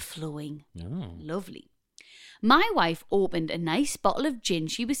drinks were flowing. Oh. Lovely. My wife opened a nice bottle of gin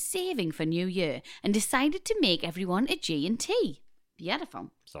she was saving for New Year and decided to make everyone a G&T. Beautiful.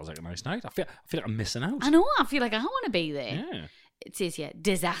 Sounds like a nice night. I feel like I'm missing out. I know, I feel like I want to be there. Yeah. It says here,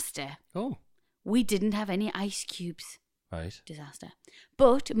 disaster. Oh. We didn't have any ice cubes. Right. Disaster.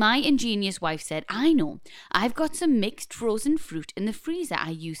 But my ingenious wife said, I know, I've got some mixed frozen fruit in the freezer I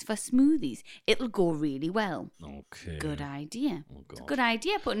use for smoothies. It'll go really well. Okay. Good idea. Oh, It's a God. good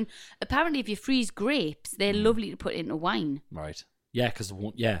idea. Apparently, if you freeze grapes, they're lovely to put into wine. Right. Yeah, because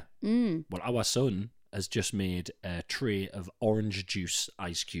well, our son has just made a tray of orange juice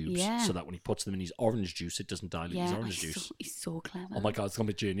ice cubes, Yeah. so that when he puts them in his orange juice, it doesn't dilute his orange juice. He's so clever. Oh my God, it's gonna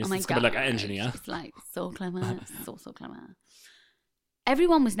be genius. Oh my It's gonna be like God. an engineer. It's like so clever. so clever.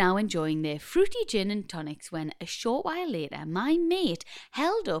 Everyone was now enjoying their fruity gin and tonics when, a short while later, my mate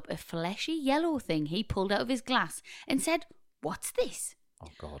held up a fleshy yellow thing he pulled out of his glass and said, "What's this?" Oh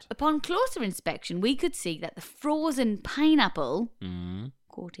God. Upon closer inspection, we could see that the frozen pineapple,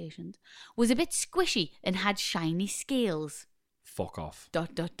 quotations, was a bit squishy and had shiny scales. Fuck off. ...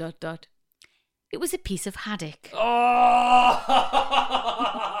 It was a piece of haddock.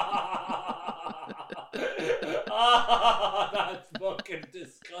 Oh, that's fucking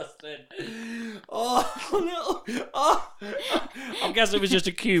disgusting. Oh, no. Oh. I guess it was just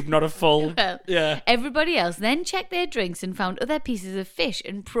a cube, not a full. Well, yeah. Everybody else then checked their drinks and found other pieces of fish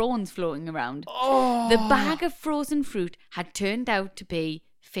and prawns floating around. The bag of frozen fruit had turned out to be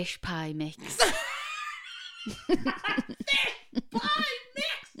fish pie mix.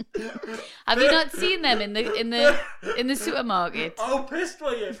 Have you not seen them in the supermarket? How pissed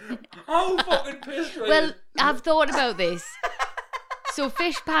were you? How fucking pissed were you? Well, I've thought about this. So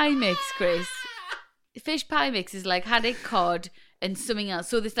fish pie mix, Chris. Fish pie mix is like haddock, cod, and something else.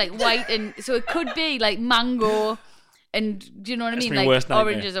 So there's like white and so it could be like mango, and do you know what I That's mean? my Like worst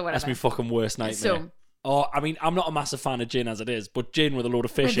nightmare. oranges or whatever. That's my fucking worst nightmare. So- I mean, I'm not a massive fan of gin as it is, but gin with a load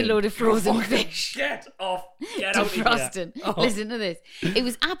of fish With a in. load of frozen Fucking fish. Get off. Get out of here. Defrosting. Oh. Listen to this. It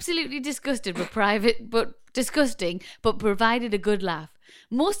was absolutely disgusting, but provided a good laugh.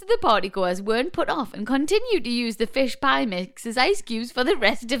 Most of the partygoers weren't put off and continued to use the fish pie mix as ice cubes for the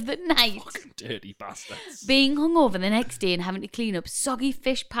rest of the night. Fucking dirty bastards. Being hungover the next day and having to clean up soggy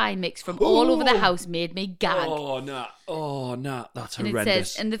fish pie mix from all over the house made me gag. Oh, no. That's And horrendous. it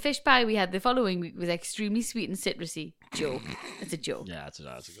says, and the fish pie we had the following week was extremely sweet and citrusy. Joke. It's a joke. Yeah, that's a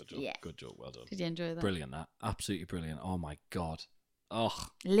good joke. Yeah. Good joke. Well done. Did you enjoy that? Brilliant, that. Absolutely brilliant. Oh, my God. Ugh.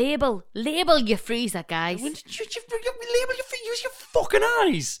 Label your freezer, guys. Use your fucking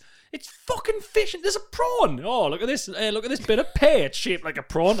eyes. It's fucking fish. There's a prawn. Oh, look at this. Look at this bit of pay. It's shaped like a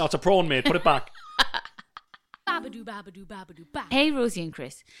prawn. Oh, it's a prawn, mate. Put it back. Babadoo, babadoo, babadoo, ba. Hey, Rosie and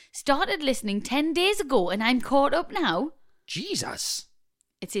Chris. Started listening 10 days ago and I'm caught up now. Jesus.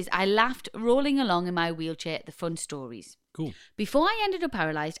 It says, I laughed rolling along in my wheelchair at the fun stories. Cool. Before I ended up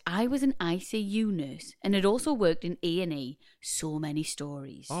paralysed, I was an ICU nurse and had also worked in A&E. So many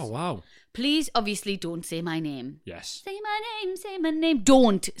stories. Oh, wow. Please, obviously, don't say my name. Yes. Say my name.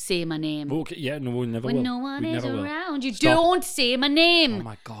 Don't say my name. Okay, yeah, no, we never when will. no one We is never will. around you, Stop. don't say my name. Oh,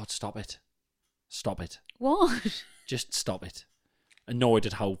 my God. Stop it. Stop it. What? Just stop it. Annoyed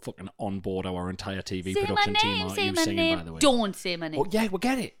at how fucking on board our entire TV Say my production team name, are. say You my singing, name. by the way. Don't say my name. Oh, yeah, we'll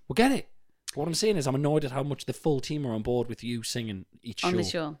get it. What I'm saying is I'm annoyed at how much the full team are on board with you singing each show. On the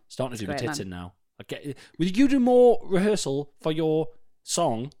show. Starting to do the Great, tits man. in now. Will you do more rehearsal for your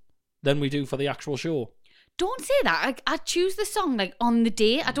song than we do for the actual show? Don't say that. I choose the song like on the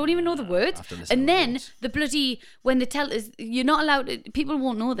day. I don't even know the words. I have to listen And to the then words. the bloody, when they tell us, you're not allowed to, people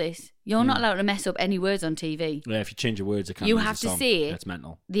won't know this. You're not allowed to mess up any words on TV. Yeah, if you change your words, it can't You use have the to song. say That's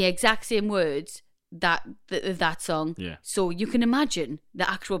mental. the exact same words that song. Yeah. So you can imagine the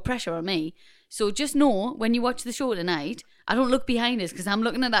actual pressure on me. So just know when you watch the show tonight, I don't look behind us because I'm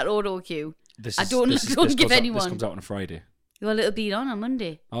looking at that auto cue. Don't give anyone. This comes out on a Friday. Well, it'll be on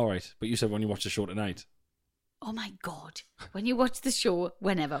Monday. All right, but you said when you watch the show tonight. Oh my God. When you watch the show,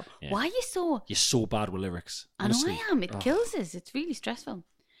 whenever. Yeah. Why are you so... You're so bad with lyrics. Honestly. I know I am. It kills us. It's really stressful.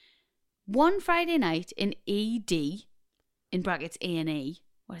 One Friday night in ED, in brackets A&E.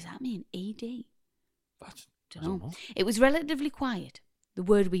 What does that mean? ED? I don't know. It was relatively quiet. The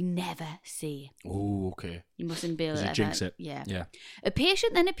word we never say. Oh, okay. You mustn't be able to... jinx it. Yeah. A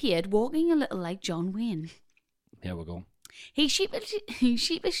patient then appeared, walking a little like John Wayne. Here we go. He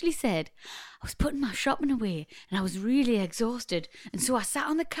sheepishly said, I was putting my shopping away and I was really exhausted, and so I sat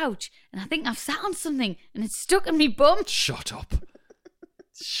on the couch and I think I've sat on something and it's stuck in me bum. Shut up.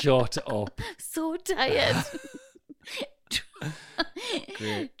 Shut up. So tired.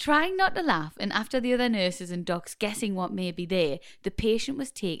 Trying not to laugh, and after the other nurses and docs guessing what may be there, the patient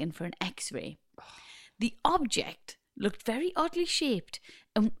was taken for an x-ray. The object looked very oddly shaped,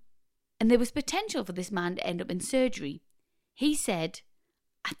 and there was potential for this man to end up in surgery. He said,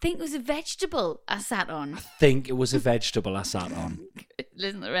 I think it was a vegetable I sat on. Listen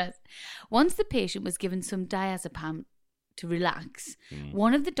to the rest. Once the patient was given some diazepam to relax,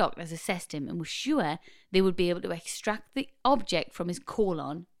 one of the doctors assessed him and was sure they would be able to extract the object from his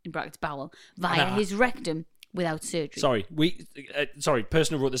colon, in brackets bowel, via his rectum without surgery. Sorry,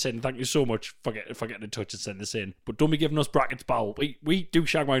 person who wrote this in, thank you so much for getting in touch and sending this in. But don't be giving us brackets bowel. We do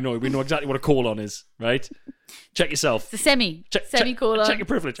Shagway. We know exactly what a colon is, right? Check yourself. It's a semicolon. Check your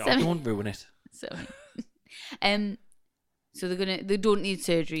privilege. Don't ruin it. So they don't need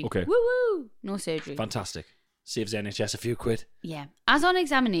surgery. Okay. Woo woo. No surgery. Fantastic. Saves the NHS a few quid. Yeah. As on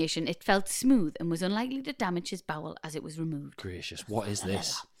examination, it felt smooth and was unlikely to damage his bowel as it was removed. Gracious, what is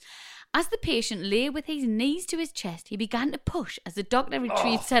this? As the patient lay with his knees to his chest, he began to push as the doctor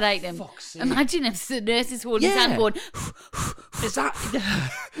retrieved said item. Imagine if the nurse is holding his hand going... Is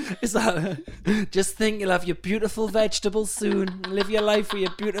that... Just think you'll have your beautiful vegetable soon. Live your life with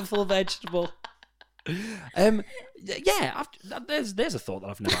your beautiful vegetable. Yeah, there's a thought that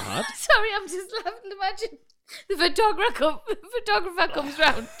I've never had. Sorry, I'm just laughing. Imagine the photographer comes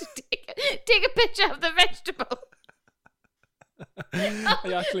round to take a picture of the vegetable.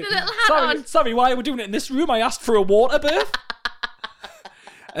 Actually, the little hat on. Sorry, why are we doing it in this room? I asked for a water birth.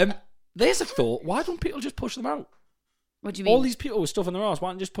 There's a thought. Why don't people just push them out? What do you mean? All these people with stuff in their arse, why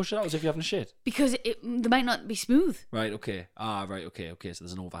don't you just push it out as if you're having a shit? Because they might not be smooth. Right, okay. Right, okay. So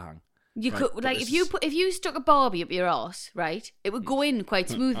there's an overhang. You could if you stuck a Barbie up your arse, right? It would go in quite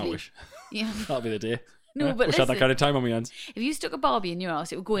smoothly. I wish. Yeah. That'll be the day. No, but wish I had that kind of time on my hands. If you stuck a Barbie in your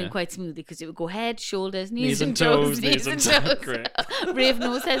arse, it would go in quite smoothly because it would go head, shoulders, knees and toes. Knees and toes. Great. Brave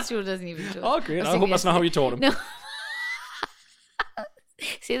nose, head, shoulders, and even toes. Oh, great. I hope that's not how you taught him. No.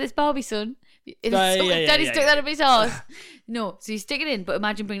 See this Barbie, son? Daddy stuck that up his arse. No, so you stick it in, but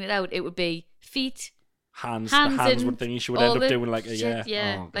imagine bringing it out. It would be feet, hands. The hands would think she would end up doing like a shit,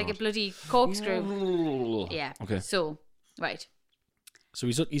 Oh, like a bloody corkscrew. Yeah. Okay. So right. So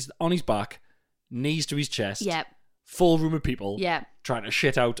he's on his back, knees to his chest. Yep. Full room of people. Yeah. Trying to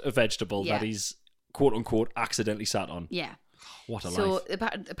shit out a vegetable that he's quote unquote accidentally sat on. Yeah. What a life. So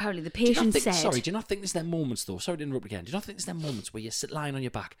apparently the patient said... Sorry, do you not think there's them moments though? Sorry to interrupt again. Do you not think there's them moments where you sit lying on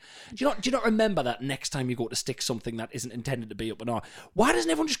your back? Do you not remember that next time you go to stick something that isn't intended to be up an arse? Why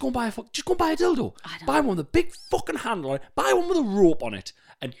doesn't everyone just go and buy a dildo? Buy one with a big fucking handle on it. Buy one with a rope on it.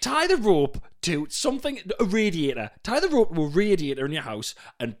 And tie the rope to a radiator. Tie the rope to a radiator in your house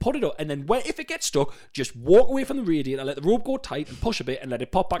and put it up. And then if it gets stuck, just walk away from the radiator, let the rope go tight and push a bit and let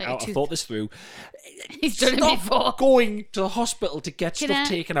it pop back out. I thought this through. He's done it before. Going to the hospital to get stuff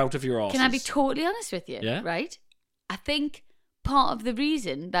taken out of your arse. Can I be totally honest with you? Yeah. Right? I think part of the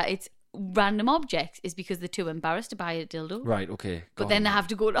reason that it's random objects is because they're too embarrassed to buy a dildo. Right, okay. But then they have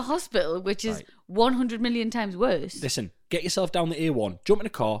to go to hospital, which is 100 million times worse. Listen, get yourself down the A1. Jump in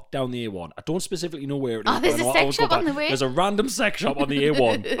a car, down the A1. I don't specifically know where it is. Oh, there's a sex shop on the way. There's a random sex shop on the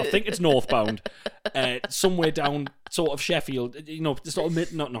A1. I think it's northbound. Somewhere down sort of Sheffield. Sort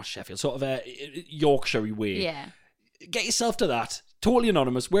of not Sheffield, sort of Yorkshire way. Yeah. Get yourself to that. Totally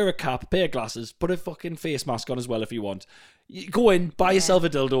anonymous. Wear a cap, pair of glasses, put a fucking face mask on as well if you want. You go in, buy yourself a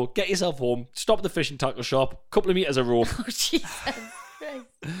dildo, get yourself home, stop at the fishing tackle shop, couple of meters of rope. Oh, Jesus Christ.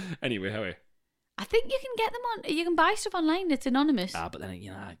 Anyway, how are you? I think you can get them on. You can buy stuff online that's anonymous. But then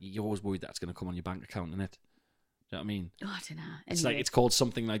you're always worried that it's going to come on your bank account, innit? Do you know what I mean? Oh, I don't know. Anyway. It's like it's called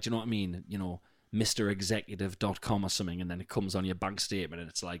something like, do you know what I mean? MrExecutive.com or something, and then it comes on your bank statement,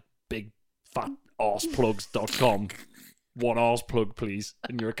 and it's like big fat arseplugs.com. One arse plug, please.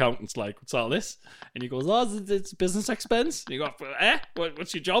 And your accountant's like, what's all this? And he goes, it's business expense. And you go,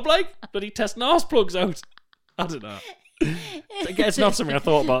 what's your job like? Bloody testing arse plugs out. I don't know. It's not something I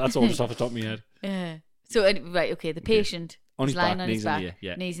thought about. That's all just off the top of my head. Yeah. So, right, okay, the patient On was his lying back, on his knees in the back, air,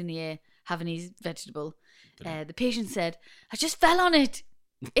 yeah. knees in the air, having his vegetable. The patient said, I just fell on it.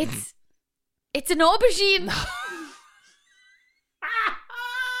 It's an aubergine.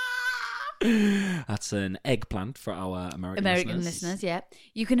 That's an eggplant for our American listeners, yeah.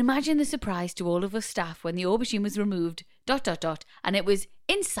 You can imagine the surprise to all of us staff when the aubergine was removed, ... and it was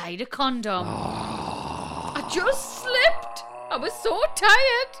inside a condom. I just slipped. I was so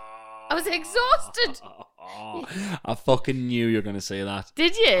tired. I was exhausted. I fucking knew you were going to say that.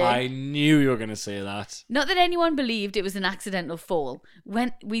 Did you? I knew you were going to say that. Not that anyone believed it was an accidental fall.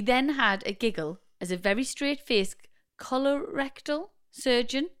 When we then had a giggle as a very straight-faced colorectal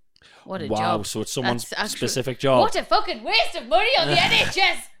surgeon. What a job. Wow, so it's someone's That's specific job. What a fucking waste of money on the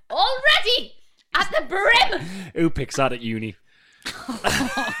NHS already at the brim. Who picks that at uni?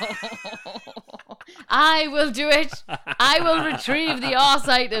 I will do it. I will retrieve the arse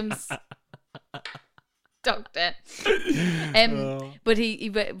items. Doctor. But he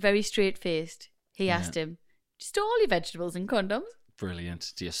very straight-faced. He asked him, "Do you store all your vegetables in condoms?"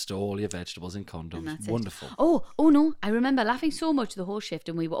 Brilliant. Do you store all your vegetables in And condoms? that's Wonderful. It. Oh no. I remember laughing so much the whole shift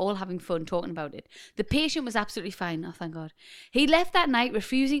and we were all having fun talking about it. The patient was absolutely fine. Oh, thank God. He left that night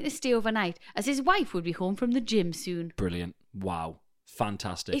refusing to stay overnight as his wife would be home from the gym soon. Brilliant. Wow.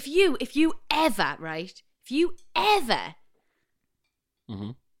 Fantastic. If you ever, right? If you ever...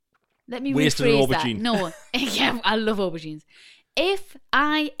 Mhm. Let me Wasted an rephrase that. aubergine. No. Yeah, I love aubergines. If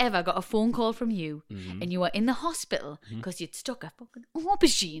I ever got a phone call from you and you were in the hospital because you'd stuck a fucking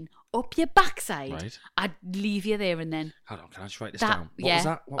aubergine up your backside, Right. I'd leave you there and then. Hold on, can I just write this down? What yeah. was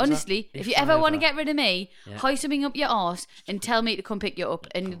that? What was Honestly, that? if you ever I want to get rid of me, Yeah. hoist something up your arse and tell me to come pick you up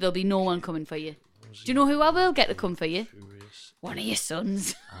and there'll be no one coming for you. Do you know who I will get to come for you? One of your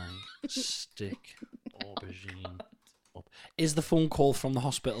sons. I stick aubergine up. Is the phone call from the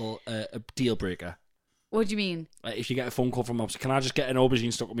hospital a deal breaker? What do you mean? If you get a phone call from the hospital, can I just get an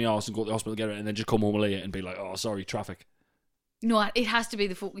aubergine stuck up my arse and go to the hospital, get it, and then just come home late and be like, oh, sorry, traffic? No, it has to be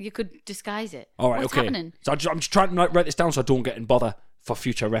the phone. You could disguise it. All right, What's okay. happening? So I'm just trying to write this down so I don't get in bother for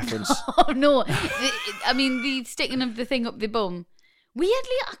future reference. Oh, no. I mean, the sticking of the thing up the bum.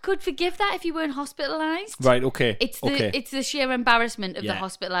 Weirdly, I could forgive that if you weren't hospitalised. Right, okay. It's the sheer embarrassment of the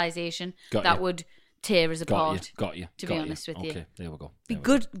hospitalisation that would tear us apart. Got you. To be honest with you. Okay, there we go. Be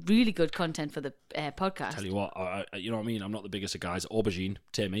good, really good content for the podcast. Tell you what, you know what I mean? I'm not the biggest of guys. Aubergine,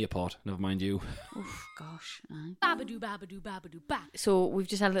 tear me apart. Never mind you. Oof, gosh. Babadoo, babadoo, babadoo, ba. So we've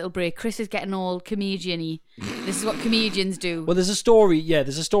just had a little break. Chris is getting all comedian-y. This is what comedians do. Well, there's a story on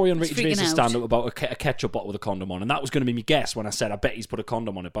He's Ricky freaking Gervais's out. stand-up about a ketchup bottle with a condom on, and that was going to be my guess when I said I bet he's put a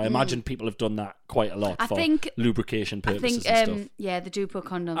condom on it, but I imagine people have done that quite a lot I for think- lubrication I purposes think, and stuff. yeah, they do put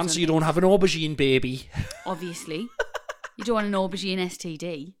condoms on. And so you don't have an aubergine, baby. Obviously. You don't want an aubergine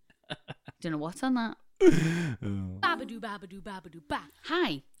STD. Don't know what's on that. Babadoo, babadoo, babadoo, ba.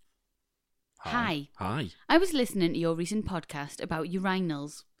 Hi. Hi. I was listening to your recent podcast about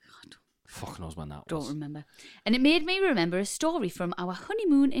urinals. Fuck knows when that Don't was. remember. And it made me remember a story from our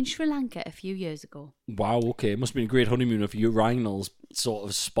honeymoon in Sri Lanka a few years ago. Wow, okay. It must have been a great honeymoon if urinals sort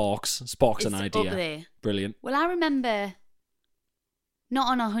of sparks an It's idea. up there. Brilliant. Well, I remember not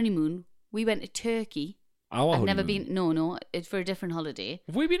on our honeymoon. We went to Turkey. Our I've never honeymoon. been. No, it's for a different holiday.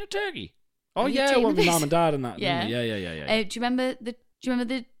 Have we been to Turkey? Oh, You yeah, taken well, the with piss? mum and dad and that. Yeah. Yeah. Do you remember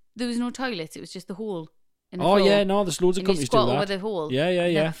there was no toilets? It was just the hole in the Oh, floor. yeah, no, there's loads of And you companies do squat that. over the hole. Yeah.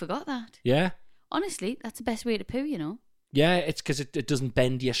 Never forgot that. Yeah. Honestly, that's the best way to poo, you know. Yeah, it's because it doesn't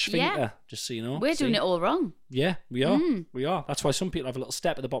bend your sphincter, Yeah. just so you know. We're doing See? it all wrong. Yeah, we are. Mm. We are. That's why some people have a little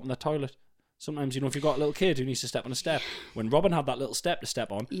step at the bottom of their toilet. Sometimes, if you've got a little kid who needs to step on a step. When Robin had that little step to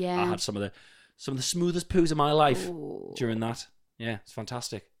step on, Yeah. I had some of the smoothest poos of my life Ooh. during that. Yeah, it's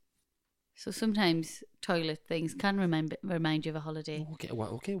fantastic. So sometimes toilet things can remind you of a holiday. Okay.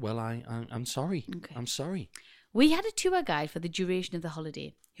 Well, I'm sorry. Okay. I'm sorry. We had a tour guide for the duration of the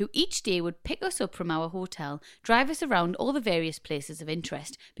holiday, who each day would pick us up from our hotel, drive us around all the various places of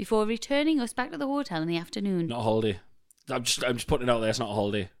interest, before returning us back to the hotel in the afternoon. Not a holiday. I'm just putting it out there. It's not a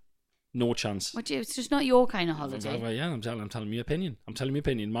holiday. No chance. It's just not your kind of holiday. Well, yeah, I'm telling my opinion.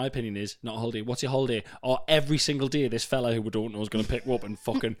 My opinion is not a holiday. What's your holiday? Or every single day, this fella who we don't know is going to pick you up and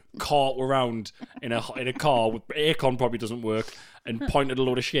fucking cart around in a car with aircon probably doesn't work and point at a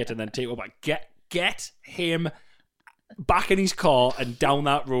load of shit and then take you back. Get him back in his car and down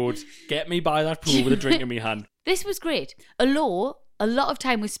that road. Get me by that pool with a drink in my hand. This was great. Although a lot of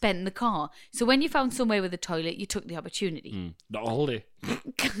time was spent in the car. So when you found somewhere with a toilet, you took the opportunity. Not a holiday.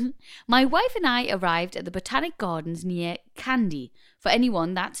 My wife and I arrived at the Botanic Gardens near Candy. For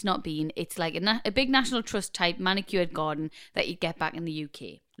anyone that's not been, it's like a big National Trust type manicured garden that you get back in the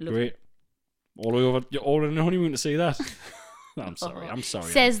UK. Great. All the way over, you're all in the honeymoon to see that. I'm sorry.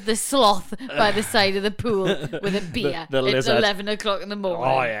 Says the sloth by the side of the pool with a beer. The It's lizard. 11 o'clock in the morning.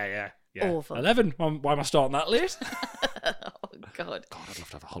 Oh, yeah. Awful. 11? Why am I starting that late? Oh, God. God, I'd love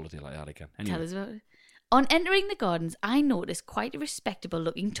to have a holiday like that again. Anyway. Tell us about it. On entering the gardens, I noticed quite a respectable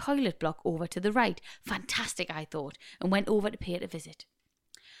looking toilet block over to the right. Fantastic, I thought, and went over to pay it a visit.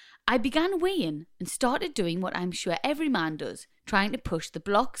 I began weighing and started doing what I'm sure every man does, trying to push the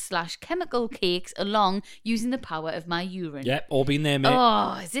block/chemical cakes along using the power of my urine. Yep, all been there, mate.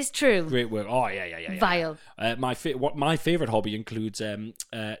 Oh, is this true? Great work. Oh, yeah. Vile. My favourite hobby includes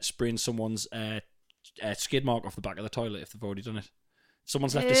spraying someone's skid mark off the back of the toilet if they've already done it.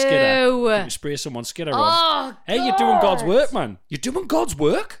 Someone's left a skidder. Ew. You spray someone's skidder on. Oh, Hey, you're doing God's God. work, man. You're doing God's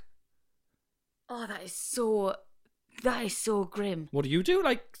work. Oh, that is so grim. What do?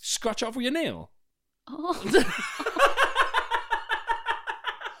 Like, scratch off with your nail? Oh.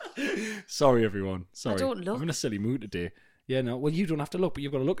 Sorry, everyone. Sorry. don't look. I'm in a silly mood today. Yeah, no. Well, you don't have to look, but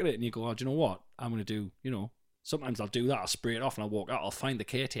you've got to look at it and you go, oh, do you know what? I'm going to do, sometimes I'll do that. I'll spray it off and I'll walk out. I'll find the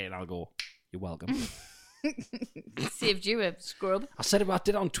caretaker and I'll go, you're welcome. Saved you a scrub. I said it. I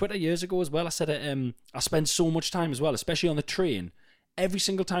did it on Twitter years ago as well. I said it. I spend so much time as well, especially on the train. Every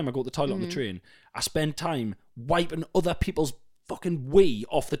single time I go to the toilet on the train, I spend time wiping other people's fucking wee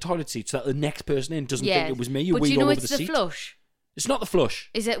off the toilet seat so that the next person in doesn't think it was me. But Weed you know all it's over the seat. flush. It's not the flush.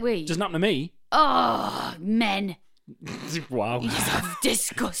 Is it wee? It doesn't happen to me. Oh, men. Wow.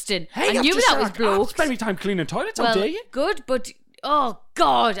 Disgusting. Hey, I knew that was blokes. Spend me time cleaning toilets. How Well, dare you? good, but oh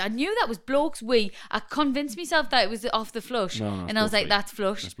God, I knew that was blokes' wee. I convinced myself that it was off the flush, No, and I was blokes' like, wee. "That's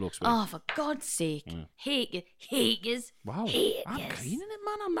flush." That's blokes' wee. Oh, for God's sake, haters. Wow. Haters. I'm cleaning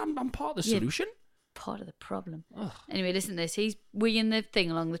it, man. I'm part of the Yeah. solution. Part of the problem. Ugh. Anyway, listen to this. He's weeing the thing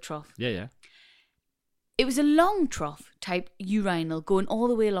along the trough. Yeah. It was a long trough type urinal going all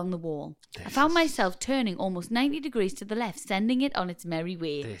the way along the wall. I found myself turning almost 90 degrees to the left, sending it on its merry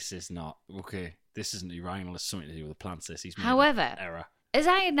way. This is not okay. This isn't urinal. It's something to do with the plants. He's made However, an error. as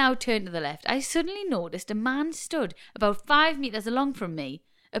I had now turned to the left, I suddenly noticed a man stood about 5 meters along from me,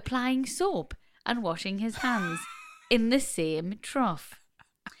 applying soap and washing his hands in the same trough.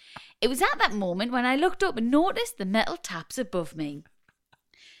 It was at that moment when I looked up and noticed the metal taps above me.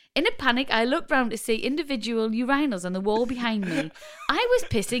 In a panic, I looked round to see individual urinals on the wall behind me. I was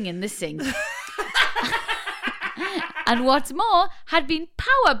pissing in the sink. And what's more, had been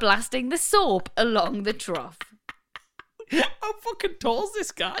power blasting the soap along the trough. How fucking tall is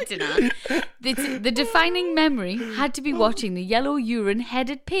this guy? I don't know. The defining memory had to be watching the yellow urine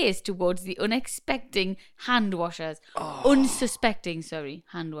headed pace towards the unsuspecting hand washers.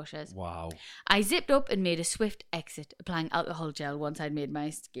 Wow. I zipped up and made a swift exit, applying alcohol gel once I'd made my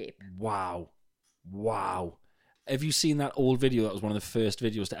escape. Wow. Have you seen that old video that was one of the first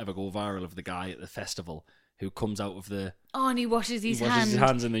videos to ever go viral of the guy at the festival who comes out of the... Oh, and he washes his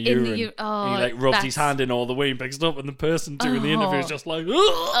hands in the in urine. oh, and he like rubs his that's- hand in all the way and picks it up, and the person doing the interview is just like...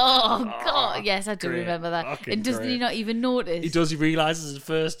 Oh, God. Yes, I do Great. remember that. Fucking And doesn't he great. not even notice? He does. He realizes it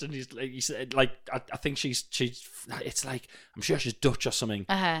first, and he's like, he said, like, I think she's. It's like, I'm sure she's Dutch or something.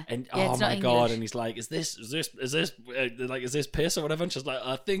 Uh-huh. And Yeah, oh it's my not god! English. And he's like, is this piss or whatever? And she's like,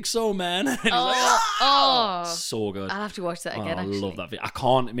 I think so, man. And he's Oh, like, oh. so good. I'll have to watch that again, I actually. love that video. I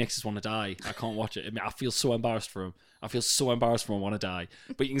can't. It makes us want to die. I can't watch it. I feel so embarrassed for him. I want to die.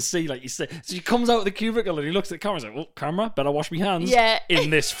 But you can see, like you say, so he comes out of the cubicle and he looks at the camera and he's like, oh, camera, better wash my hands. Yeah. In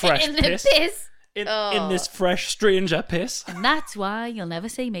this fresh In the piss. piss. In Oh. this fresh stranger piss. And that's why you'll never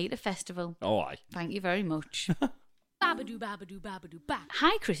see me at a festival. Oh, aye. Thank you very much. Babadoo, babadoo, babadoo, ba.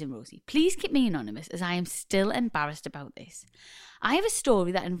 Hi, Chris and Rosie. Please keep me anonymous as I am still embarrassed about this. I have a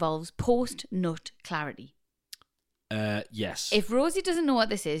story that involves post-nut clarity. Yes. If Rosie doesn't know what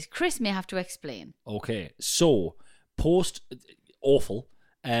this is, Chris may have to explain. Okay, so awful.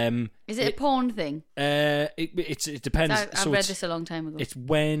 Is it a porn thing? It depends. I read this a long time ago. It's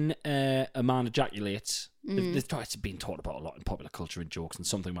when a man ejaculates. It's been talked about a lot in popular culture and jokes, and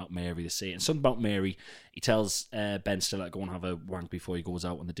something about Mary. They say, and something about Mary. He tells Ben Stiller to go and have a wank before he goes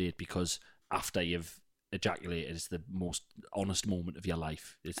out on the date because after you've ejaculated, it's the most honest moment of your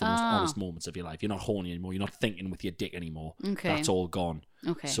life. It's the most honest moments of your life. You're not horny anymore. You're not thinking with your dick anymore. Okay. That's all gone.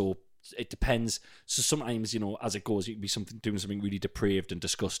 Okay. So it depends. So sometimes, as it goes, you can be doing something really depraved and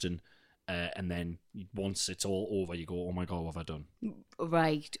disgusting, and then once it's all over, you go, oh my God, what have I done?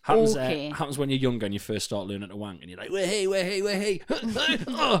 Right. Happens, Okay. Happens when you're younger and you first start learning to wank, and you're like, hey.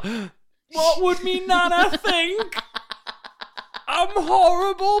 What would me nana think? I'm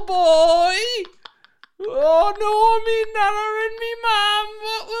horrible, boy. Oh no, me nana and me mum.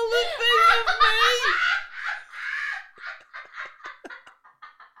 What will they think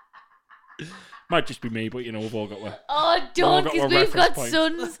of me? Might just be me, but you know, we've all got one. Oh, don't, got because one we've got reference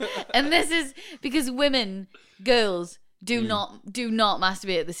sons, and this is because girls do not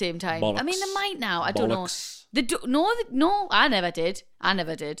masturbate at the same time. Bollocks. I mean, they might now. I don't know. Bollocks. No, I never did.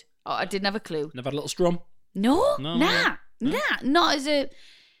 Oh, I didn't have a clue. Never had a little strum. No, No, nah, not as a.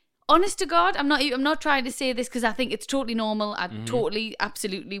 Honest to God, I'm not trying to say this because I think it's totally normal. Totally,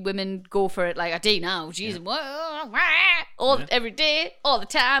 absolutely, women go for it. Like I do now. Jeez, every day, all the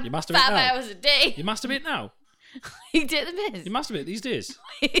time. You masturbate 5 now? hours a day. You masturbate now? You take the piss. You masturbate these days?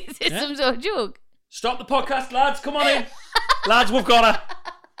 Is it some sort of joke? Stop the podcast, lads. Come on in. Lads, we've got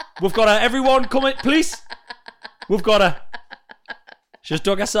her. Everyone, come in, please. We've got her. She's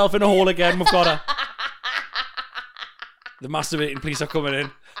dug herself in a hole again. We've got her. The masturbating police are coming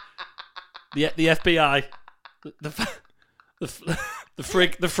in. The FBI. The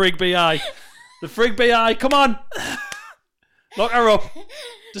frig BI. The frig BI. Come on. Lock her up.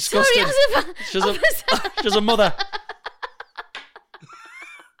 Disgusting. Sorry, She's a mother.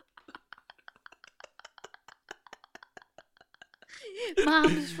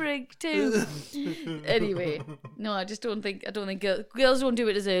 Mom's frig too. Anyway, no, I don't think girls don't do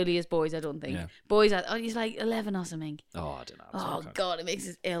it as early as boys. I don't think boys are. He's like 11 or something. Oh, I don't know. Oh God, it makes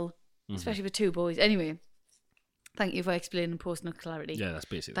us ill, especially with two boys. Anyway, thank you for explaining post-nut clarity. Yeah, that's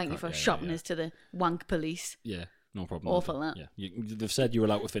basically. Thank you for shopping us to the wank police. Yeah, no problem. Awful that. Yeah, they've said you're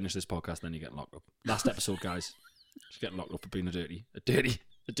allowed to finish this podcast, then you're getting locked up. Last episode, guys, she's getting locked up for being a dirty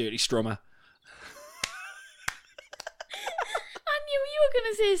strummer.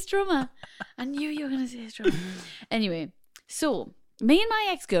 I knew you were going to say strummer. Anyway, so me and my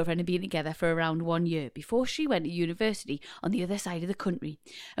ex-girlfriend had been together for around 1 year before she went to university on the other side of the country,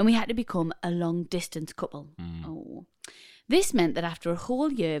 and we had to become a long-distance couple. Oh. This meant that after a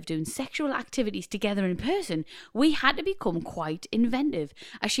whole year of doing sexual activities together in person, we had to become quite inventive,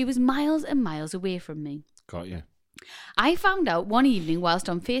 as she was miles and miles away from me. Got you. I found out one evening whilst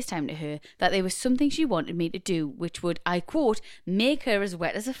on FaceTime to her that there was something she wanted me to do which would, I quote, make her as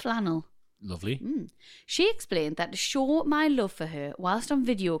wet as a flannel. Lovely. She explained that to show my love for her whilst on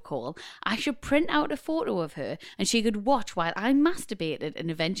video call, I should print out a photo of her and she could watch while I masturbated and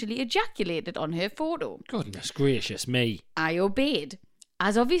eventually ejaculated on her photo. Goodness gracious me. I obeyed,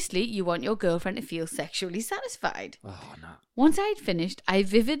 as obviously you want your girlfriend to feel sexually satisfied. Oh, no. Once I'd finished, I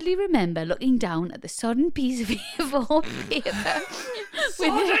vividly remember looking down at the sodden piece of A4 paper.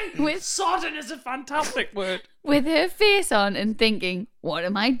 Sodden is a fantastic word. With her face on and thinking, what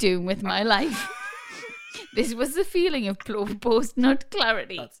am I doing with my life? This was the feeling of post-nut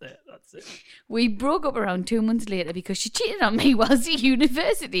clarity. That's it. We broke up around 2 months later because she cheated on me whilst at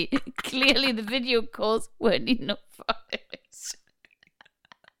university. Clearly the video calls weren't enough for her.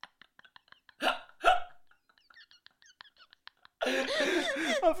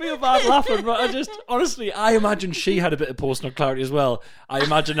 I feel bad laughing, but I imagine she had a bit of post-nut clarity as well. I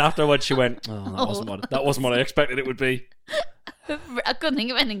imagine afterwards she went, that wasn't what I expected it would be. I couldn't think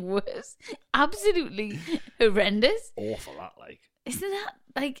of anything worse. Absolutely horrendous. Awful that, like. Isn't that,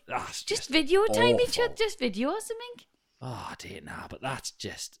 like, That's just video time each awful. other, just video or something? Oh, I didn't know, but that's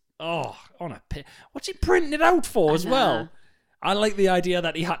just, on a pit. What's he printing it out for as well? I like the idea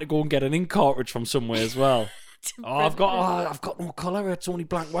that he had to go and get an ink cartridge from somewhere as well. I've got no colour. It's only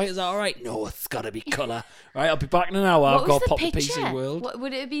blank white. Is that all right? No, it's got to be colour. Right, I'll be back in an hour. I've got to pop the PC World. What,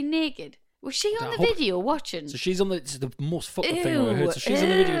 would it be naked? Was she on the video watching? So she's on it's the most fucked up thing I've ever heard. So she's on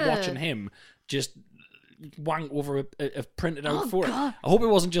the video watching him just wank over a printed out photo. God. I hope it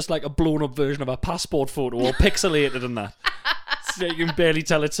wasn't just like a blown up version of a passport photo or pixelated and that. So you can barely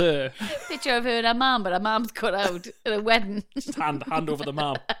tell it's her. Picture of her and her mum, but her mum's cut out at a wedding. Just hand over the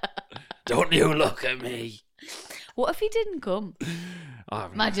mum. Don't you look at me. What if he didn't come? Oh,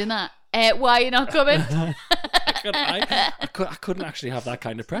 imagine that. Why are you not coming? I couldn't actually have that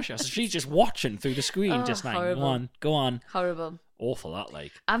kind of pressure. So she's just watching through the screen, just like, horrible. go on. Horrible. Awful that,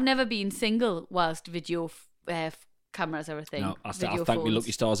 like. I've never been single whilst video cameras are a thing. No, I thank me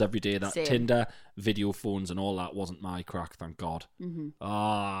lucky stars every day that Tinder, video phones and all that wasn't my crack, thank God. Mm-hmm.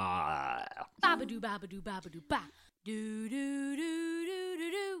 Babadoo, babadoo, babadoo, ba. We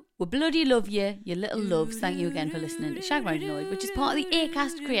bloody love you, you little loves. Thank you again for listening to Shag Married Annoyed, which is part of the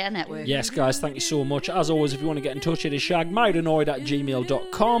Acast Creator Network. Yes, guys, thank you so much. As always, if you want to get in touch, it is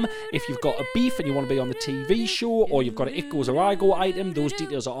shagmarriedannoyed@gmail.com. If you've got a beef and you want to be on the TV show, or you've got an It Goes or I Go item, those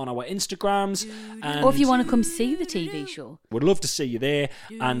details are on our Instagrams. And or if you want to come see the TV show, we'd love to see you there.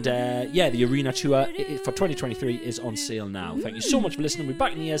 And the arena tour for 2023 is on sale now. Thank you so much for listening. We'll be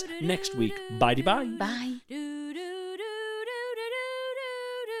back in the ears next week. Bye-bye. Bye.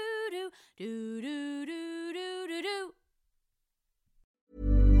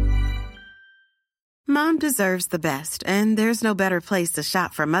 Mom deserves the best, and there's no better place to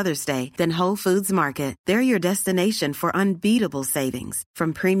shop for Mother's Day than Whole Foods Market. They're your destination for unbeatable savings,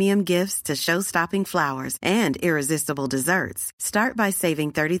 from premium gifts to show-stopping flowers and irresistible desserts. Start by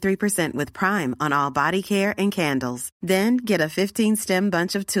saving 33% with Prime on all body care and candles. Then get a 15-stem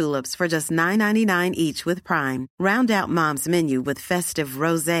bunch of tulips for just $9.99 each with Prime. Round out Mom's menu with festive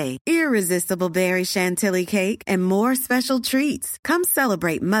rosé, irresistible berry chantilly cake, and more special treats. Come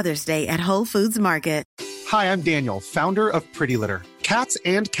celebrate Mother's Day at Whole Foods Market. Hi, I'm Daniel, founder of Pretty Litter. Cats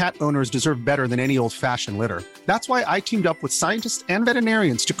and cat owners deserve better than any old-fashioned litter. That's why I teamed up with scientists and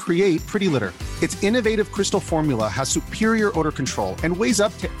veterinarians to create Pretty Litter. Its innovative crystal formula has superior odor control and weighs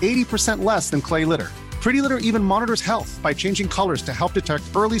up to 80% less than clay litter. Pretty Litter even monitors health by changing colors to help detect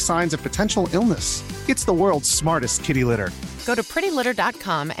early signs of potential illness. It's the world's smartest kitty litter. Go to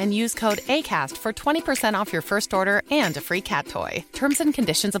prettylitter.com and use code ACAST for 20% off your first order and a free cat toy. Terms and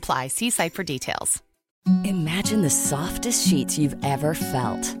conditions apply. See site for details. Imagine the softest sheets you've ever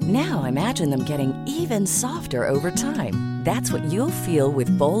felt. Now imagine them getting even softer over time. That's what you'll feel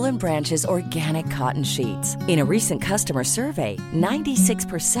with Boll & Branch's organic cotton sheets. In a recent customer survey,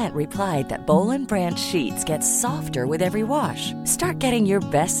 96% replied that Boll & Branch sheets get softer with every wash. Start getting your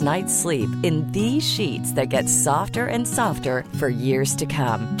best night's sleep in these sheets that get softer and softer for years to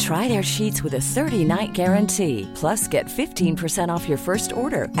come. Try their sheets with a 30-night guarantee. Plus, get 15% off your first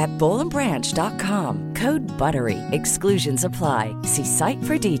order at bollandbranch.com. Code BUTTERY. Exclusions apply. See site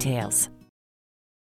for details.